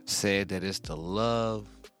 Said that it's the love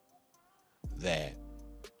that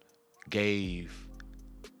gave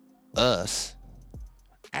us,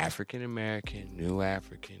 African American, New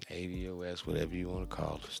African, ADOS, whatever you want to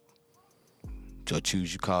call us, or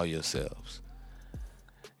choose you call yourselves,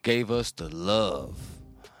 gave us the love.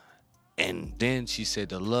 And then she said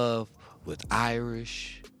the love with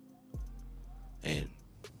Irish and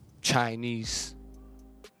Chinese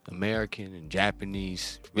American and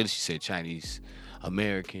Japanese, really she said Chinese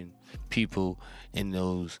American people in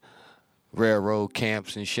those railroad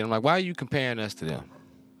camps and shit. I'm like, why are you comparing us to them?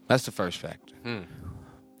 That's the first factor.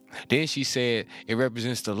 Then she said it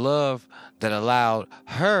represents the love that allowed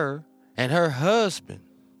her and her husband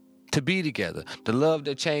to be together. The love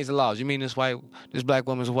that changed the laws. You mean this black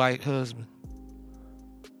woman's white husband?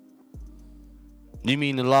 You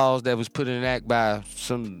mean the laws that was put in act by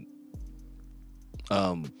some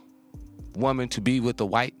woman to be with a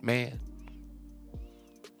white man?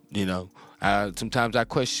 Sometimes I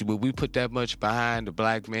question, would we put that much behind a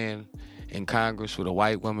black man in Congress with a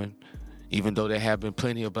white woman, even though there have been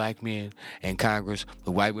plenty of black men in Congress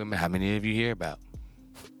with white women? How many of you hear about?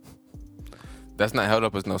 That's not held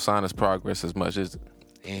up as no sign of progress as much, is it?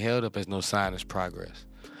 Ain't held up as no sign of progress.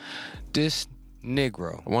 This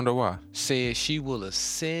Negro, I wonder why, said she will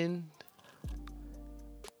ascend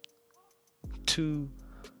to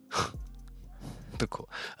the court.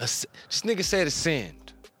 This nigga said ascend.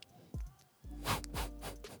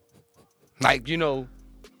 Like,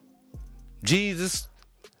 Jesus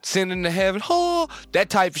sending to heaven. Oh, that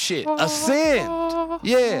type of shit. Ascend.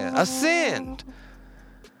 Yeah, ascend.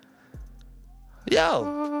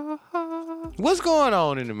 Yo, what's going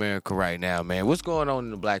on in America right now, man? What's going on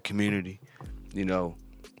in the black community?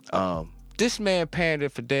 This man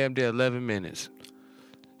pandered for damn near 11 minutes.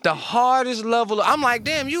 The hardest level. I'm like,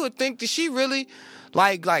 damn, you would think that she really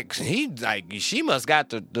She must got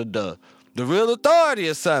the real authority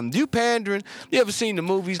or something. You pandering. You ever seen the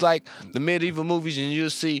movies like the medieval movies and you'll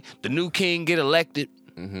see the new king get elected?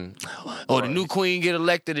 Or the new queen get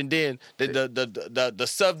elected, and then the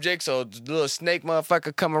subjects or the little snake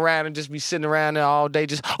motherfucker come around and just be sitting around there all day.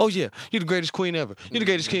 Just, oh yeah, you're the greatest queen ever. You're the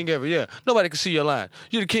greatest king ever. Yeah, nobody can see your line.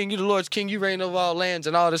 You're the king. You're the Lord's king. You reign over all lands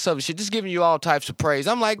and all this other shit. Just giving you all types of praise.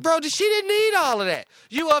 I'm like, bro, she didn't need all of that.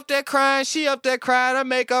 You up there crying, she up there crying, her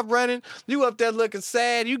makeup running. You up there looking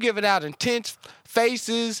sad. You giving out intense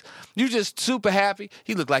faces. You just super happy.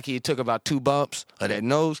 He looked like he took about 2 bumps of that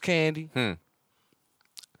nose candy.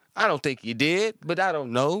 I don't think he did, but I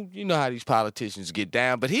don't know. You know how these politicians get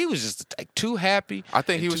down. But he was just like too happy. I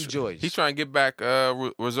think he was joyous. He's trying to get back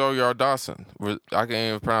Rosario Dawson. I can't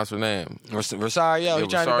even pronounce her name. Rosario. He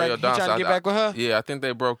trying to get back with her? Yeah, I think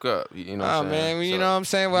they broke up. You know what I'm saying? Man, you know what I'm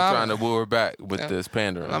saying? Well, trying to woo her back with this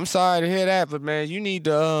pandering. I'm sorry to hear that, but man, you need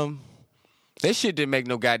to that shit didn't make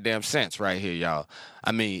no goddamn sense right here, y'all.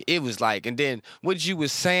 I mean, it was like, and then what you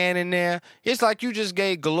was saying in there, it's like you just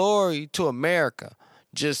gave glory to America.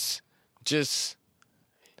 And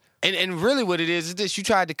really what it is this: you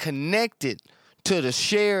tried to connect it to the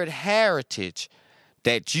shared heritage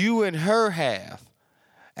that you and her have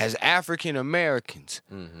as African Americans.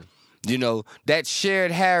 You know, that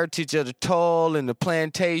shared heritage of the toil and the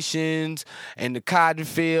plantations and the cotton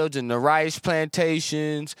fields and the rice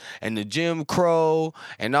plantations and the Jim Crow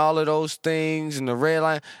and all of those things and the red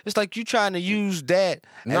line. It's like you trying to use that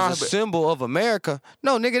as a symbol of America.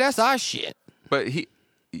 No, nigga, that's our shit. But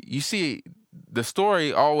you see, the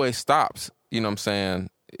story always stops. You know what I'm saying?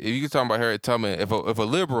 If you talk about Harriet Tubman, if a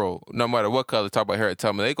liberal, no matter what color, talk about Harriet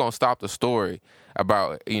Tubman, they're going to stop the story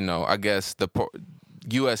about, I guess, the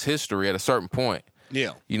U.S. history at a certain point.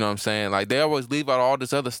 Yeah. You know what I'm saying? Like, they always leave out all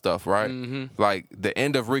this other stuff, right? Like, the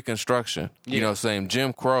end of Reconstruction, you know what I'm saying?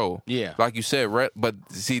 Jim Crow. Yeah. Like you said, but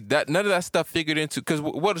see, that none of that stuff figured into, because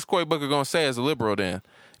what is Cory Booker going to say as a liberal then?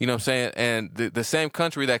 You know what I'm saying? And the same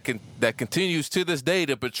country that continues to this day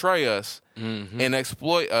to betray us and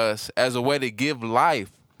exploit us as a way to give life,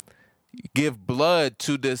 give blood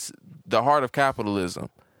to the heart of capitalism.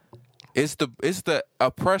 It's the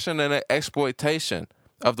oppression and the exploitation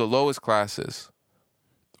of the lowest classes,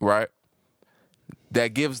 right?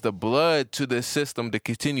 That gives the blood to this system to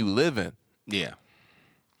continue living. Yeah.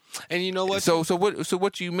 And you know what? So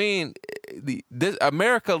what you mean? This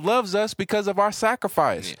America loves us because of our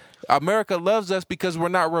sacrifice. Yeah. America loves us because we're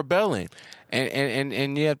not rebelling.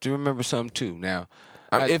 And you have to remember something too. Now,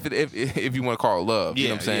 if you want to call it love, you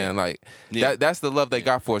know what I'm saying? Like that's the love they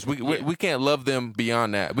got for us. We can't love them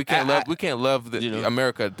beyond that. We can't love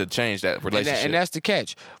America to change that relationship. And that's the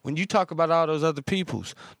catch. When you talk about all those other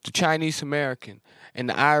peoples, the Chinese American and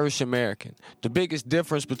the Irish American, the biggest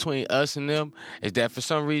difference between us and them is that for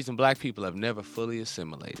some reason black people have never fully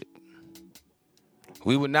assimilated.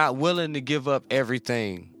 We were not willing to give up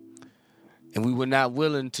everything. And we were not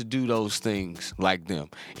willing to do those things like them.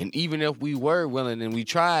 And even if we were willing and we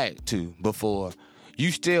tried to before,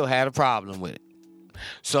 you still had a problem with it.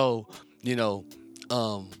 So,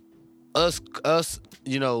 us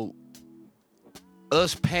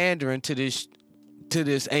pandering to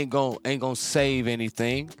this ain't gonna save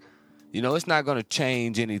anything. It's not gonna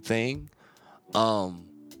change anything.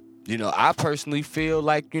 I personally feel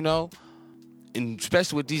like, and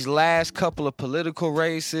especially with these last couple of political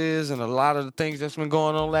races and a lot of the things that's been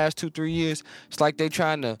going on the last 2-3 years, it's like they're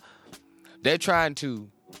trying to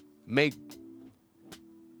make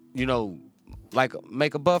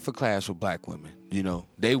a buffer class with black women.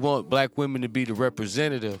 They want black women to be the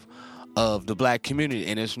representative of the black community,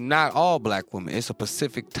 and it's not all black women. It's a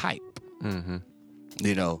specific type. It's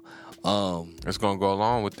gonna go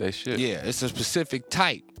along with that shit. Yeah, it's a specific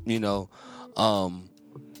type.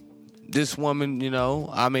 This woman, and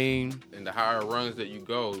the higher rungs that you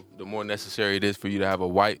go, the more necessary it is for you to have a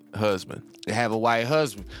white husband.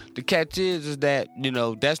 The catch is that,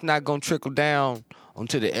 that's not going to trickle down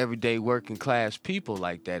onto the everyday working class people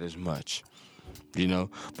like that as much.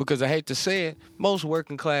 Because I hate to say it, most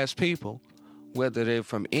working class people, whether they're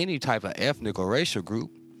from any type of ethnic or racial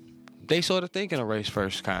group, they sort of think in a race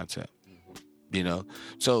first concept.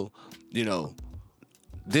 So,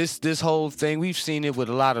 This whole thing, we've seen it with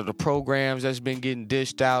a lot of the programs that's been getting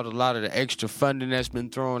dished out, a lot of the extra funding that's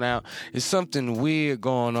been thrown out. It's something weird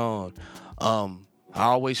going on. I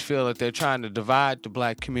always feel that they're trying to divide the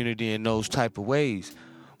black community in those type of ways.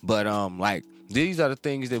 But these are the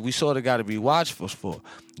things that we sort of got to be watchful for.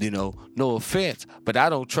 No offense, but I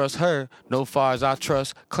don't trust her no far as I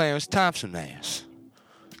trust Clarence Thompson ass.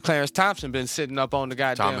 Clarence Thompson been sitting up on the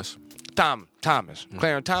goddamn... Thomas.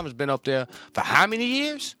 Clarence Thomas been up there for how many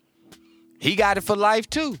years? He got it for life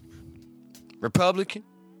too. Republican,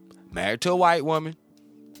 married to a white woman.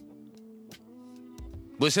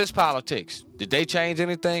 What's his politics? Did they change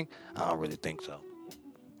anything? I don't really think so.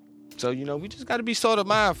 So, we just got to be sort of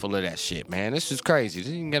mindful of that shit, man. This is crazy.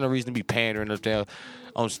 There ain't got no reason to be pandering up there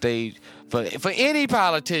on stage for any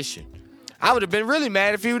politician. I would have been really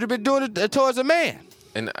mad if he would have been doing it towards a man.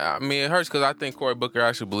 And, I mean, it hurts because I think Cory Booker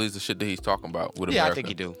actually believes the shit that he's talking about with America. Yeah, I think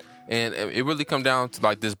he do. And it really come down to,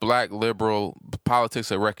 like, this black liberal politics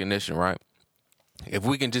of recognition, right? If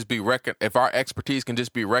we can just be if our expertise can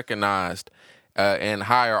just be recognized in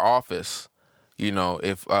higher office,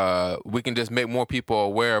 if we can just make more people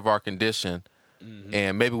aware of our condition,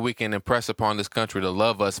 and maybe we can impress upon this country to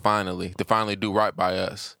love us finally, to finally do right by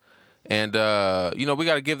us. And, we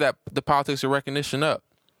got to give the politics of recognition up.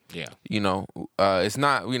 Yeah. It's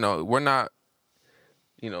not, we're not,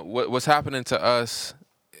 what's happening to us,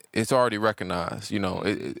 it's already recognized.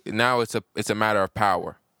 Now it's a matter of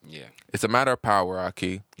power. Yeah. It's a matter of power,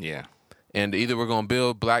 Aki. Yeah. And either we're going to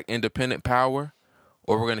build black independent power,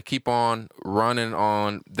 or we're going to keep on running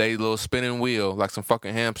on they little spinning wheel like some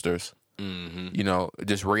fucking hamsters,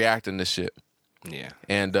 just reacting to shit. Yeah.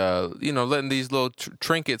 And, letting these little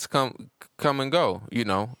trinkets come and go,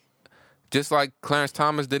 Just like Clarence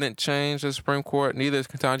Thomas didn't change the Supreme Court, neither is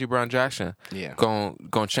Ketanji Brown Jackson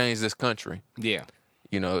gonna change this country. Yeah.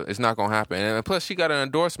 It's not going to happen. And plus, she got an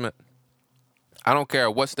endorsement. I don't care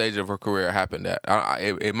what stage of her career it happened at.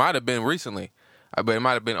 It might have been recently, but it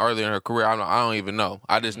might have been earlier in her career. I don't even know.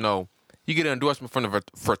 I just know you get an endorsement from the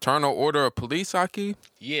Fraternal Order of Police, Aki.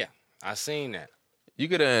 Yeah, I seen that. You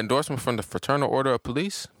get an endorsement from the Fraternal Order of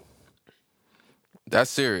Police? That's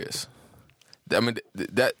serious. I mean,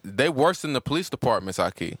 they worse than the police departments,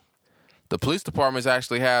 Aki. The police departments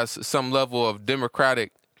actually has some level of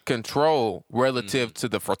democratic control relative to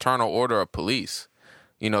the Fraternal Order of Police.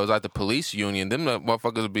 It's like the police union. Them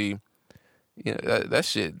motherfuckers be, that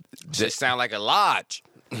shit. Just sound like a lodge.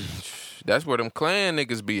 That's where them Klan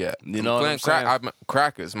niggas be at. You know what I'm saying?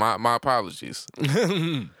 Crackers. My apologies.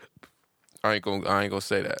 I ain't gonna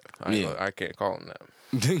say that. I can't call them that.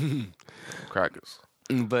 Crackers.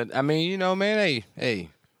 But I mean, man, hey.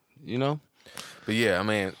 But yeah, I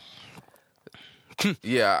mean,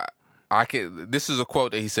 yeah. This is a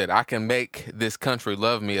quote that he said, I can make this country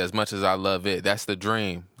love me as much as I love it. That's the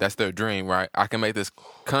dream. That's their dream, right? I can make this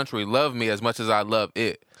country love me as much as I love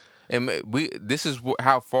it. And this is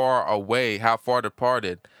how far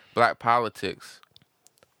departed black politics,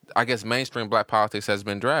 I guess mainstream black politics has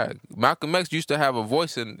been dragged. Malcolm X used to have a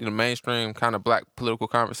voice in the mainstream kind of black political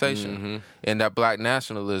conversation and that black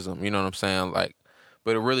nationalism, you know what I'm saying?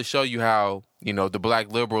 But it really show you how, the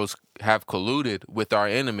black liberals have colluded with our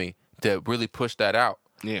enemy to really push that out.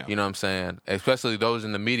 Yeah. You know what I'm saying? Especially those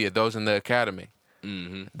in the media, those in the academy.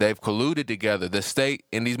 Mm-hmm. They've colluded together. The state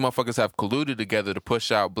and these motherfuckers have colluded together to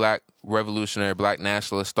push out black revolutionary, black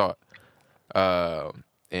nationalist thought.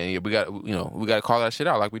 And we got to call that shit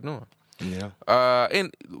out like we're doing. Yeah.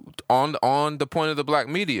 And on the point of the black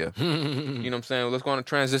media, you know what I'm saying? Let's go on and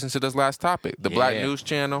transition to this last topic. The Black News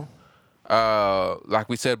Channel. Like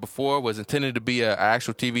we said before, was intended to be an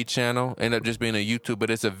actual TV channel, ended up just being a YouTube, but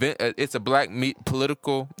it's a black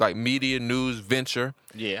political media news venture.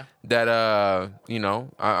 Yeah. That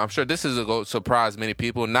I'm sure this is going to surprise many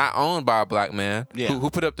people. Not owned by a black man. Yeah. Who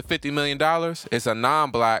put up the $50 million? It's a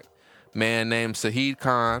non-black man named Saheed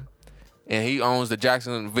Khan, and he owns the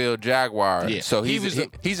Jacksonville Jaguars. Yeah. So he's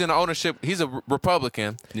in the ownership. He's a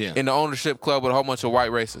Republican. Yeah. In the ownership club with a whole bunch of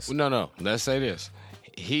white racists. No. Let's say this.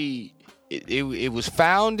 It was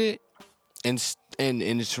founded and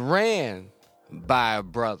it's ran by a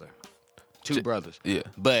brother, two brothers. Yeah.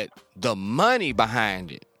 But the money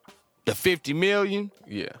behind it, the $50 million.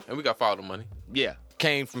 Yeah. And we got father money. Yeah.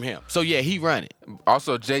 Came from him. So yeah, he run it.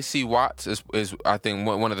 Also, J.C. Watts is I think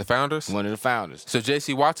one of the founders. One of the founders. So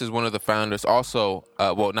J.C. Watts is one of the founders. Also,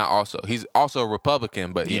 not also. He's also a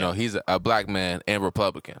Republican, but he's a black man and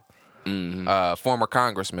Republican. Mm-hmm. Former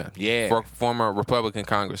congressman. Yeah. Former Republican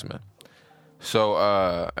congressman. So,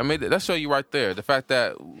 that show you right there. The fact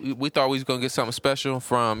that we thought we was going to get something special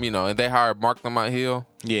from, and they hired Mark Lamont Hill.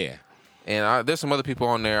 Yeah. And there's some other people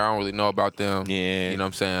on there. I don't really know about them. Yeah. You know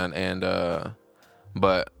what I'm saying? And,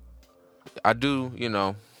 but I do,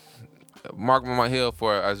 Mark Lamont Hill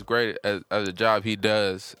for as great as a job he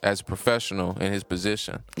does as a professional in his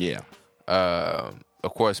position. Yeah.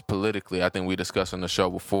 Of course, politically, I think we discussed on the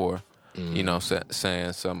show before,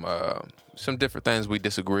 saying some different things we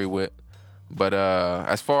disagree with. But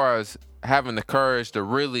as far as having the courage to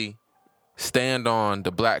really stand on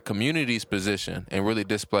the black community's position and really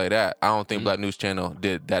display that. I don't think Black News Channel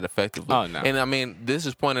did that effectively. Oh, no. And I mean, this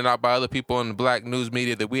is pointed out by other people in the black news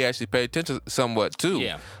media that we actually pay attention somewhat to.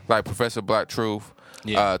 Yeah. Like Professor Black Truth,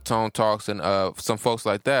 Yeah. Tone Talks, and some folks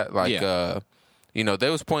like that. Like, you know, they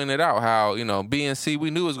was pointing it out how, you know, BNC,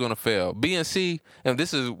 we knew it was going to fail. BNC, and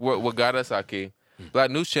this is what got us, Aki.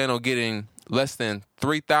 Black News Channel getting less than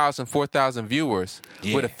 3,000, 4,000 viewers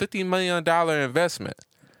with a $50 million investment.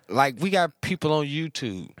 Like, we got people on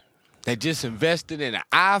YouTube that just invested in an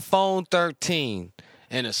iPhone 13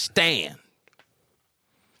 and a stand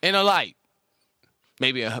and a light.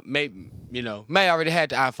 Maybe you know, May already had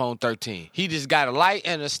the iPhone 13. He just got a light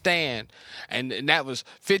and a stand, and that was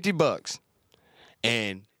 $50.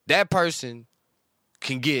 And that person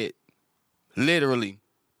can get literally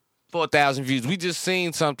 4,000 views. We just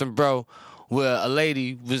seen something, bro, where a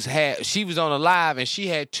lady she was on a live and she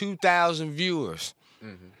had 2,000 viewers.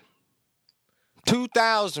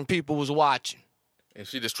 2,000 people was watching. And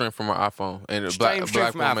she just streamed from her iPhone. And a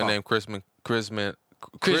black woman named Crimson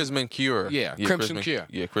Cure. Yeah, Crimson Cure.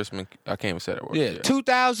 Yeah, Crimson. I can't even say that word. Yeah,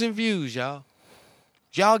 2,000 views, y'all.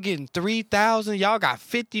 Y'all getting 3,000. Y'all got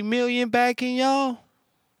 50 million back in y'all.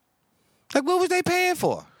 Like, what was they paying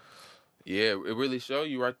for? Yeah, it really show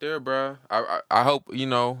you right there, bro. I hope, you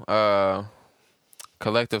know,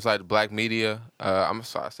 collectives like Black Media. I'm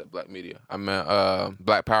sorry, I said Black Media. I meant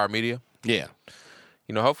Black Power Media. Yeah.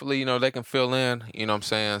 You know, hopefully, you know, they can fill in, you know what I'm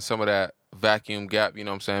saying, some of that vacuum gap, you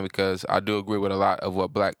know what I'm saying, because I do agree with a lot of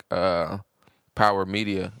what Black Power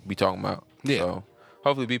Media be talking about. Yeah. So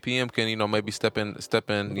hopefully BPM can, you know, maybe step in,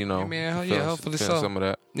 you know, hopefully so. Some of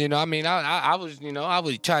that. You know, I mean, I was, you know, I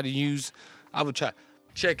would try to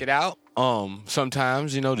check it out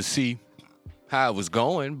sometimes, you know, to see how it was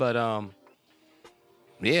going, but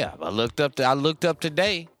yeah, I looked up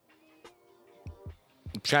today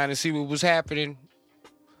trying to see what was happening,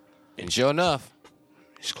 and sure enough,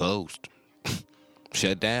 it's closed.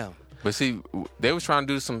 Shut down. But see, they was trying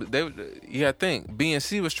to do I think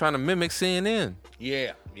BNC was trying to mimic CNN.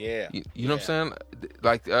 Yeah. You know what I'm saying?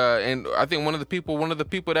 Like, and I think one of the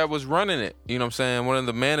people that was running it, you know what I'm saying, one of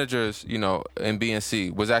the managers, you know, in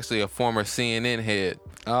BNC was actually a former CNN head.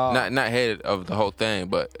 Not head of the whole thing,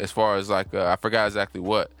 but as far as like, I forgot exactly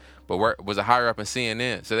what, but was a higher up in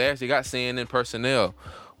CNN. So they actually got CNN personnel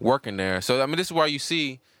working there. So, I mean, this is why you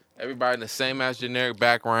see everybody in the same as generic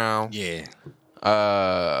background. Yeah.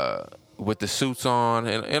 With the suits on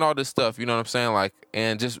and all this stuff, you know what I'm saying? Like,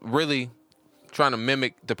 and just really trying to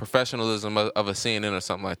mimic the professionalism of a CNN or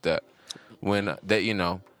something like that. When they, you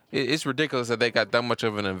know, it's ridiculous that they got that much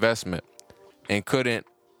of an investment and couldn't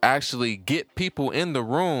actually get people in the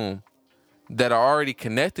room that are already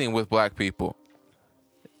connecting with Black people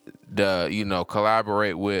to, you know,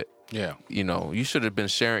 collaborate with. Yeah. You know, you should have been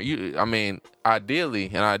sharing. I mean, ideally,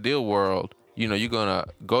 in an ideal world, you know, you're gonna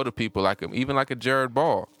go to people like even like a Jared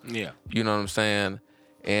Ball. Yeah. You know what I'm saying?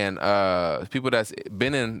 And people that's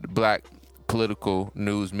been in Black political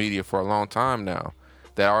news media for a long time now,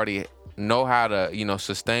 that already know how to, you know,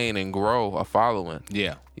 sustain and grow a following.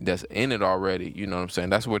 Yeah. That's in it already. You know what I'm saying?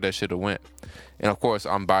 That's where that should have went. And of course,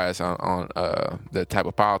 I'm biased on the type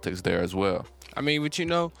of politics there as well. I mean, but you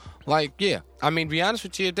know, like, yeah. I mean, to be honest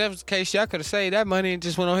with you, if that was the case, y'all could have saved that money and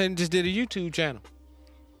just went ahead and just did a YouTube channel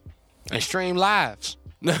and stream lives.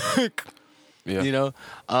 Yeah. You know,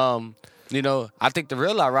 I think the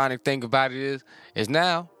real ironic thing about it is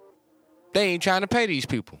now they ain't trying to pay these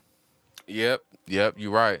people. Yep,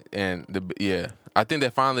 you're right. And I think they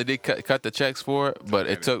finally did cut the checks for it, but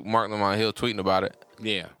it took Mark Lamont Hill tweeting about it.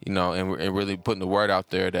 Yeah. You know, and really putting the word out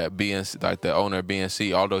there that BNC, like the owner of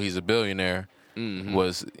BNC, although he's a billionaire,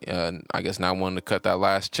 was, I guess, not wanting to cut that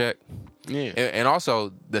last check. Yeah. And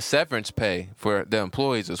also, the severance pay for the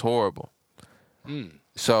employees is horrible.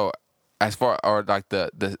 So, as far or like the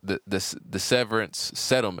severance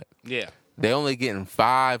settlement, yeah, they only getting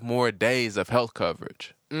 5 more days of health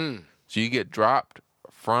coverage. So you get dropped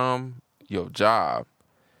from your job,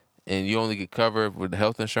 and you only get covered with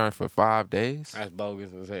health insurance for 5 days. That's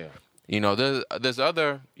bogus as hell. You know, there's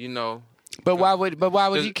other, you know. But why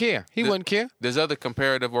would he care? He wouldn't care. There's other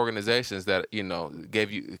comparative organizations that, you know,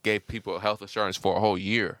 gave people health insurance for a whole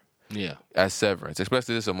year. Yeah. As severance,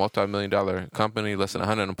 especially this is a multi-million-dollar company, less than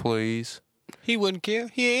 100 employees. He wouldn't care.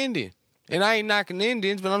 He an Indian, and I ain't knocking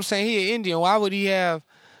Indians, but I'm saying he an Indian. Why would he have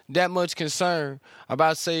that much concern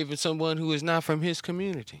about saving someone who is not from his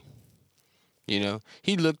community? You know,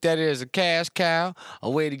 he looked at it as a cash cow, a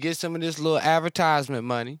way to get some of this little advertisement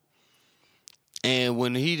money. And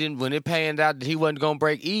when it panned out that he wasn't gonna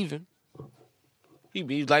break even,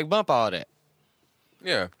 he like bump all that.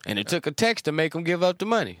 Yeah. And it took a text to make them give up the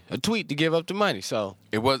money, a tweet to give up the money. So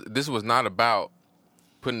This was not about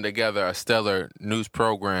putting together a stellar news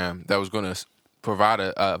program that was going to provide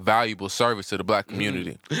a valuable service to the black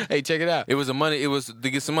community. Hey, check it out. It was to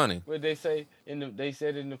get some money. What they say they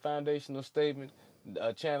said in the foundational statement,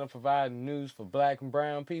 a channel providing news for black and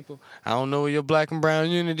brown people. I don't know where your black and brown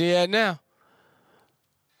unity at now.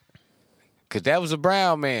 Cause that was a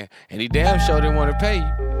brown man, and he damn sure didn't want to pay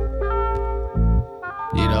you.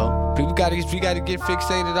 You know, we gotta get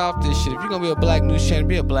fixated off this shit. If you're gonna be a black news channel,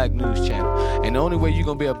 be a black news channel. And the only way you're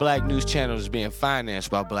gonna be a black news channel is being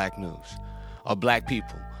financed by black news or black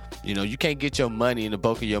people. You know, you can't get your money and the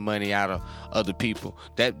bulk of your money out of other people.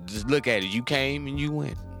 Just look at it. You came and you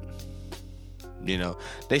went. You know,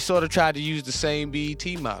 they sort of tried to use the same BET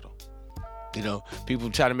model. You know, people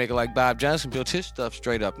try to make it like Bob Johnson built his stuff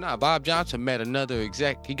straight up. Nah, Bob Johnson met another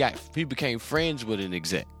exec. He became friends with an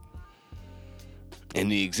exec.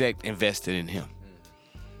 And the exec invested in him.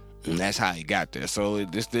 And that's how he got there. So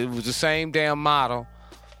it was the same damn model,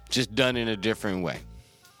 just done in a different way.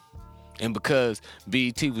 And because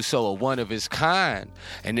BET was so one of its kind,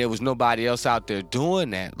 and there was nobody else out there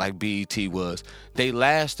doing that like BET was, they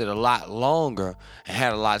lasted a lot longer and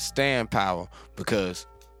had a lot of staying power because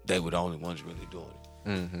they were the only ones really doing it.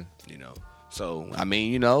 Mm-hmm. You know. So, I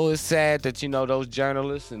mean, you know, it's sad that, you know, those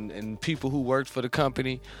journalists and people who worked for the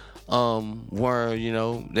company were, you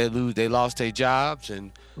know, they lost their jobs,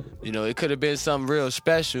 and, you know, it could have been something real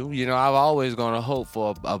special. You know, I've always gonna hope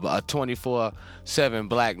for a 24/7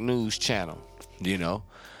 black news channel. You know,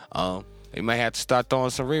 they might have to start throwing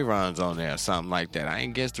some reruns on there or something like that. I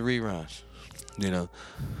ain't against the reruns, you know,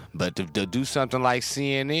 but to do something like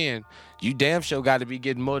CNN, you damn sure got to be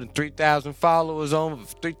getting more than 3,000 followers on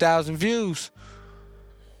 3,000 views.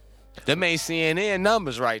 Them ain't CNN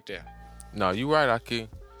numbers right there. No, you right, Aki.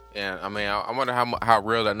 And I mean, I wonder how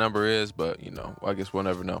real that number is, but you know, I guess we'll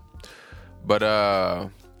never know. But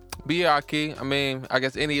yeah, Aki, I mean, I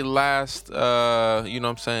guess any last, you know what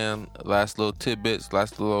I'm saying, last little tidbits,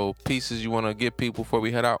 last little pieces you want to give people before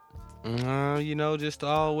we head out? You know, just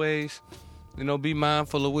always, you know, be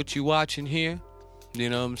mindful of what you watching here. You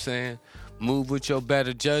know what I'm saying? Move with your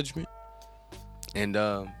better judgment. And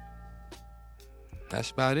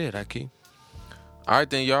that's about it, Aki. All right,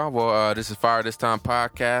 then, y'all. Well, this is Fire This Time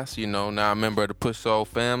podcast. You know, now a member of the Push Soul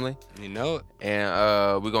family. You know it.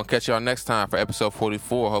 And we're going to catch y'all next time for episode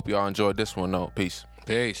 44. Hope y'all enjoyed this one, though. Peace.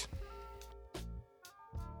 Peace.